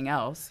everything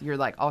else, you're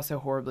like also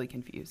horribly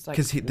confused. Like,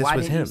 why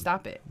didn't you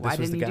stop it? Why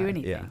didn't you do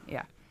anything?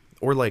 Yeah.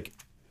 Or like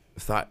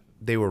thought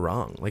they were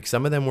wrong. Like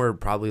some of them were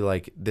probably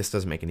like, this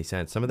doesn't make any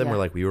sense. Some of them were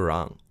like, we were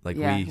wrong. Like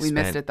we missed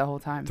spent it the whole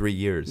time. 3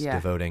 years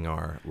devoting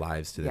our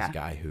lives to this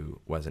guy who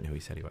wasn't who he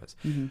said he was.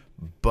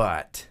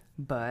 But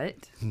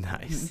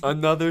nice.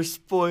 Another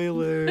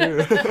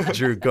spoiler.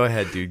 Drew, go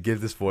ahead, dude.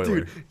 Give the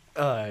spoiler.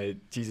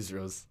 Jesus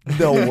rose.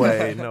 No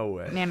way. No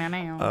way.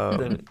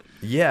 No.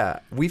 Yeah,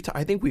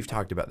 I think we've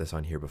talked about this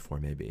on here before,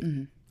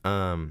 maybe,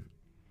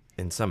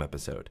 in some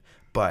episode.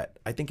 But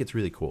I think it's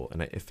really cool,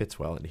 and it fits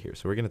well into here.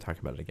 So we're going to talk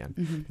about it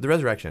again. The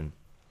resurrection,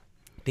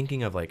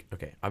 thinking of like,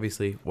 okay,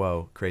 obviously,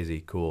 whoa,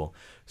 crazy, cool.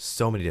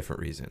 So many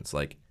different reasons,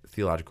 like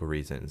theological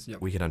reasons. Yep.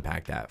 We could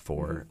unpack that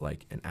for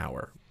like an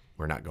hour.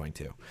 We're not going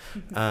to.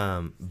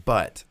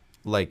 But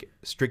like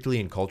strictly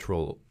in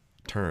cultural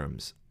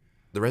terms,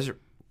 the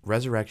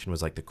resurrection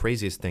was like the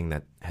craziest thing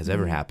that has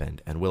ever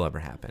happened and will ever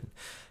happen.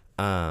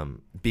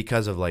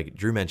 Because of like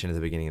Drew mentioned at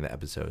the beginning of the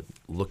episode,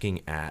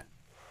 looking at,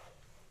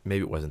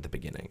 maybe it wasn't the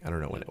beginning, I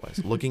don't know when it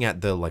was, looking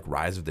at the like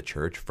rise of the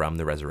church from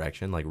the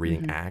resurrection, like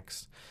reading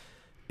Acts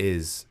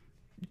is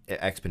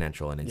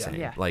exponential and insane.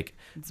 Yeah. Like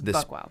It's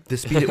buck wild. the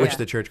speed at which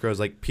the church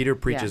grows. Like Peter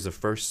preaches the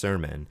first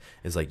sermon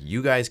is like,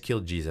 you guys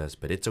killed Jesus,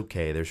 but it's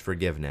okay, there's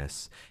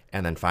forgiveness.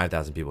 And then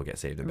 5,000 people get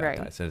saved and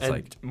baptized. And it's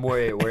like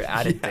more we're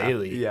at it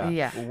daily.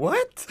 Yeah.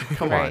 What?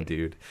 Come on,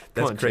 dude.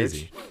 That's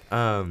crazy.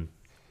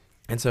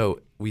 And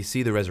so we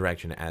see the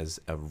resurrection as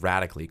a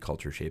radically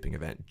culture-shaping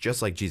event,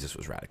 just like Jesus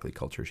was radically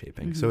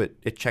culture-shaping. So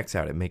it checks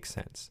out. It makes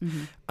sense.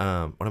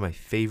 One of my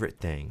favorite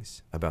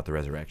things about the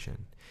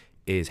resurrection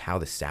is how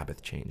the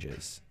Sabbath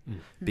changes.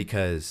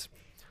 Because,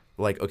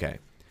 like, okay,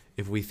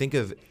 if we think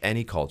of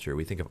any culture,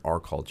 we think of our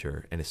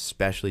culture, and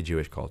especially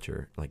Jewish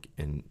culture, like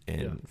in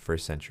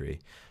first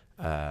century,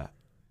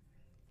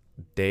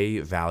 they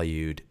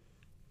valued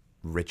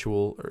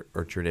ritual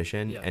or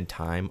tradition and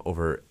time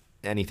over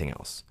anything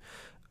else.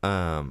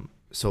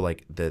 So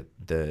like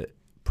the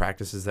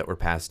practices that were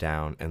passed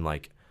down, and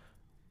like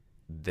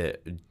the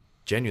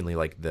genuinely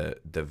like the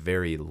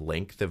very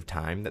length of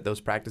time that those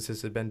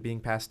practices had been being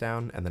passed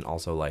down, and then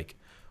also like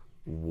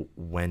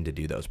when to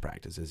do those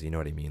practices. You know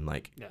what I mean?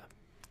 Like, Yeah.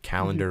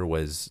 calendar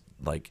was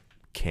like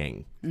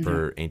king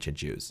for ancient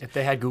Jews. If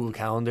they had Google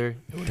Calendar,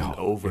 it would be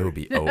over. It would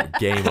be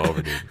game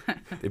over,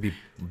 dude.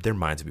 Their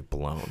minds would be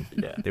blown.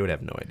 Yeah. They would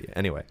have no idea.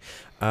 Anyway,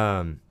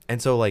 and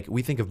so like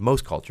we think of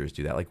most cultures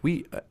do that. Like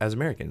we as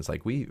Americans,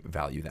 like we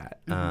value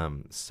that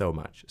so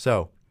much.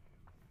 So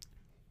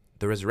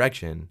the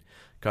resurrection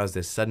caused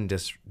this sudden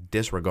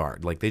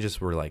disregard. Like they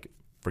just were like,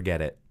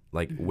 forget it.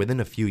 Like within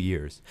a few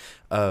years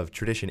of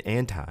tradition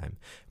and time,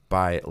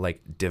 by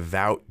like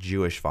devout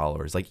Jewish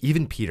followers, like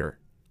even Peter,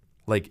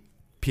 like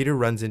Peter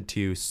runs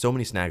into so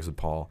many snags with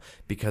Paul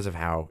because of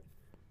how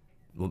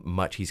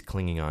much he's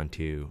clinging on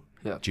to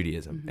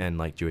Judaism and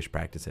like Jewish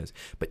practices.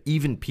 But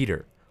even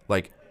Peter,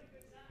 like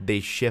they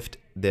shift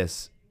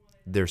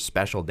their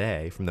special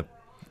day from the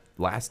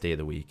last day of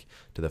the week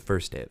to the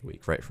first day of the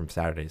week, right? From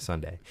Saturday to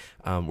Sunday,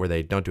 where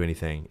they don't do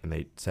anything and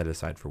they set it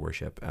aside for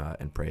worship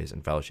and praise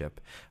and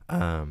fellowship.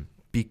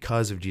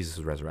 Because of Jesus'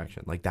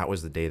 resurrection. Like that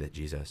was the day that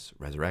Jesus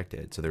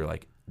resurrected. So they're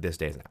like, this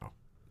day is now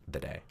the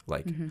day.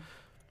 Like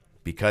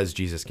because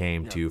Jesus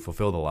came to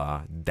fulfill the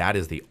law, that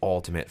is the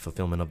ultimate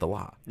fulfillment of the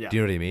law. Yeah. Do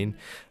you know what I mean?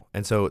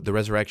 And so the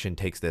resurrection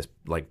takes this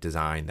like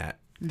design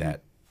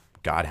that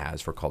God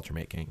has for culture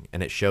making,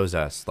 and it shows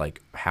us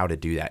like how to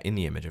do that in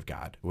the image of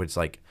God, which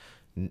like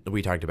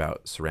we talked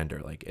about surrender.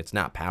 Like it's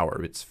not power,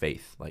 it's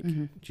faith. Like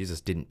Jesus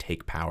didn't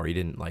take power. He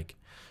didn't like,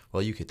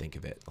 well, you could think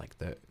of it like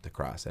the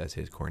cross as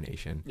his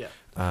coronation.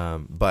 Yeah.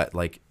 But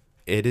like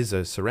it is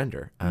a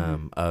surrender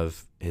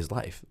of his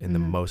life in the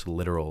most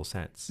literal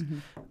sense.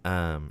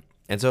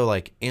 And so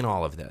like in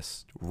all of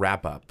this,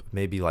 wrap up,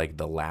 maybe like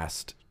the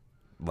last,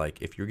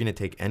 like if you're going to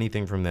take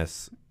anything from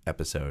this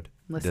episode,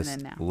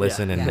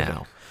 listen in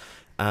now.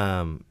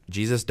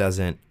 Jesus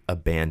doesn't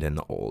abandon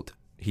the old.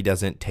 He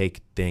doesn't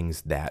take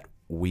things that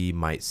we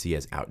might see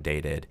as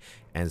outdated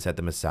and set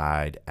them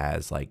aside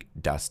as like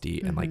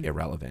dusty and like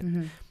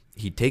irrelevant.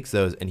 He takes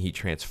those and he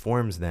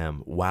transforms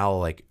them while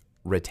like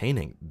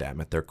retaining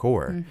them at their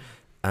core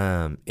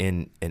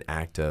in an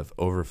act of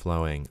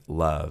overflowing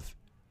love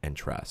and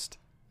trust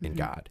in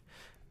God.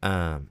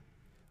 And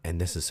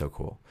this is so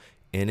cool.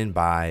 In and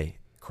by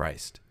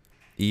Christ,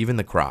 even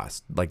the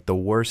cross, like the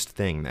worst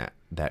thing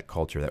that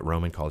culture, that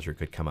Roman culture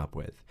could come up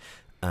with.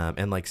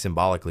 And like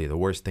symbolically, the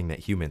worst thing that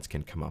humans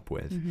can come up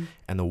with.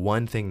 And the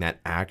one thing that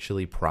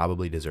actually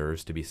probably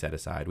deserves to be set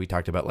aside. We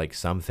talked about like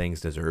some things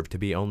deserve to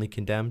be only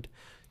condemned.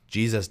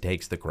 Jesus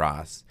takes the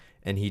cross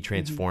and he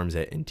transforms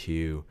it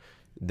into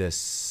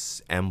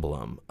this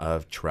emblem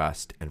of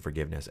trust and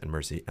forgiveness and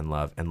mercy and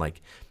love. And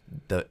like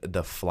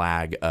the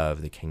flag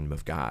of the kingdom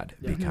of God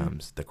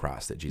becomes the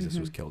cross that Jesus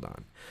was killed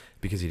on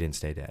because he didn't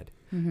stay dead.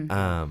 And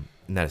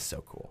that is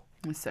so cool.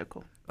 It's so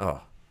cool.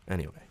 Oh,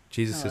 anyway,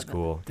 Jesus is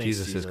cool. Thanks,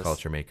 Jesus is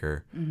culture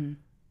maker.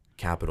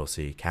 Capital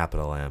C,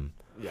 capital M.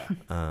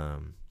 Yeah.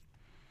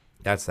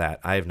 That's that.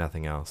 I have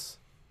nothing else.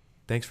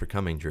 Thanks for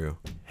coming, Drew.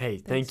 Hey,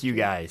 thank you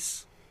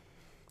guys.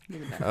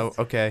 Oh,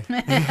 okay.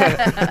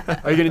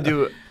 Are you going to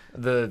do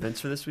the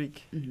events for this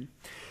week?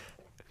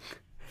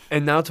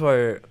 And now to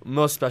our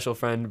most special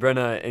friend,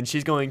 Brenna, and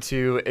she's going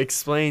to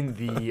explain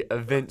the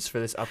events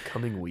for this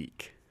upcoming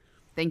week.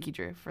 Thank you,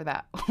 Drew, for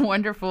that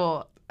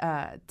wonderful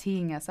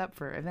teeing us up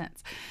for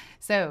events.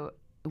 So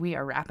we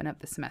are wrapping up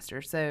the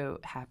semester. So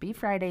happy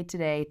Friday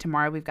today.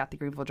 Tomorrow we've got the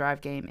Greenville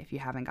Drive game. If you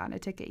haven't gotten a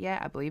ticket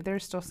yet, I believe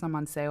there's still some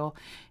on sale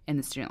in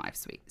the Student Life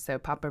Suite. So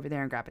pop over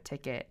there and grab a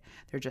ticket.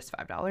 They're just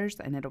 $5,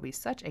 and it'll be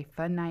such a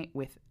fun night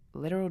with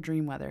literal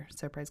dream weather.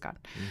 So praise God.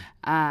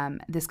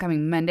 This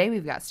coming Monday,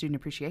 we've got Student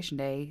Appreciation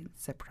Day.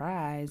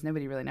 Surprise.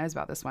 Nobody really knows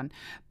about this one,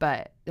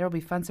 but there will be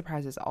fun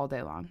surprises all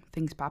day long.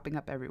 Things popping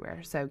up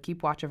everywhere. So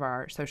keep watch of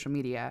our social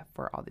media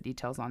for all the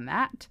details on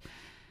that.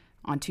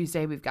 On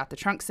Tuesday, we've got the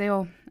trunk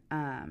sale.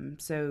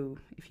 So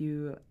if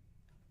you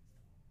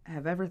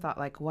have ever thought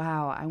like,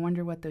 wow, I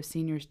wonder what those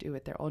seniors do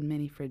with their old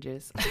mini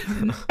fridges,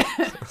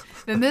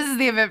 then this is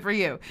the event for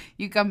you.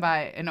 You come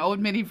buy an old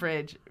mini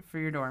fridge for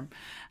your dorm.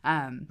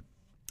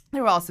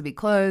 There will also be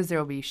clothes. There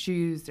will be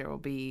shoes. There will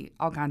be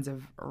all kinds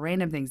of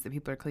random things that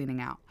people are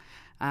cleaning out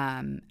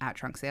at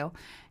trunk sale.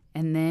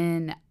 And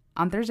then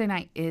on Thursday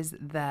night is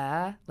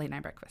the late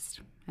night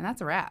breakfast. And that's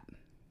a wrap.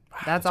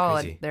 That's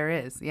all there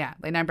is. Yeah.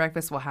 Late night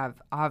breakfast will have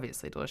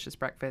obviously delicious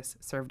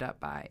breakfast served up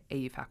by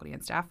AU faculty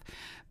and staff,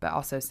 but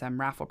also some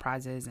raffle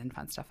prizes and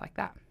fun stuff like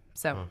that.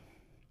 So,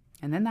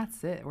 and then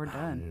that's it. We're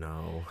done.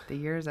 No. The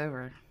year's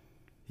over.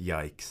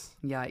 Yikes.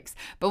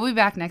 But we'll be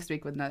back next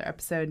week with another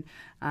episode.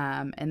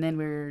 And then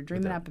we're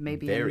dreaming up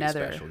maybe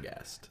another special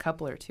guest.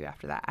 Couple or two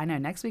after that. I know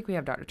next week we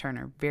have Dr.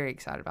 Turner. Very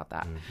excited about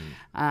that.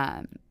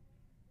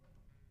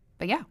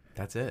 But yeah.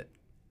 That's it.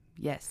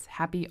 Yes.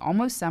 Happy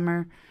almost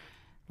summer.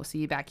 We'll see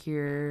you back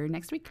here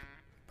next week.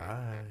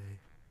 Bye.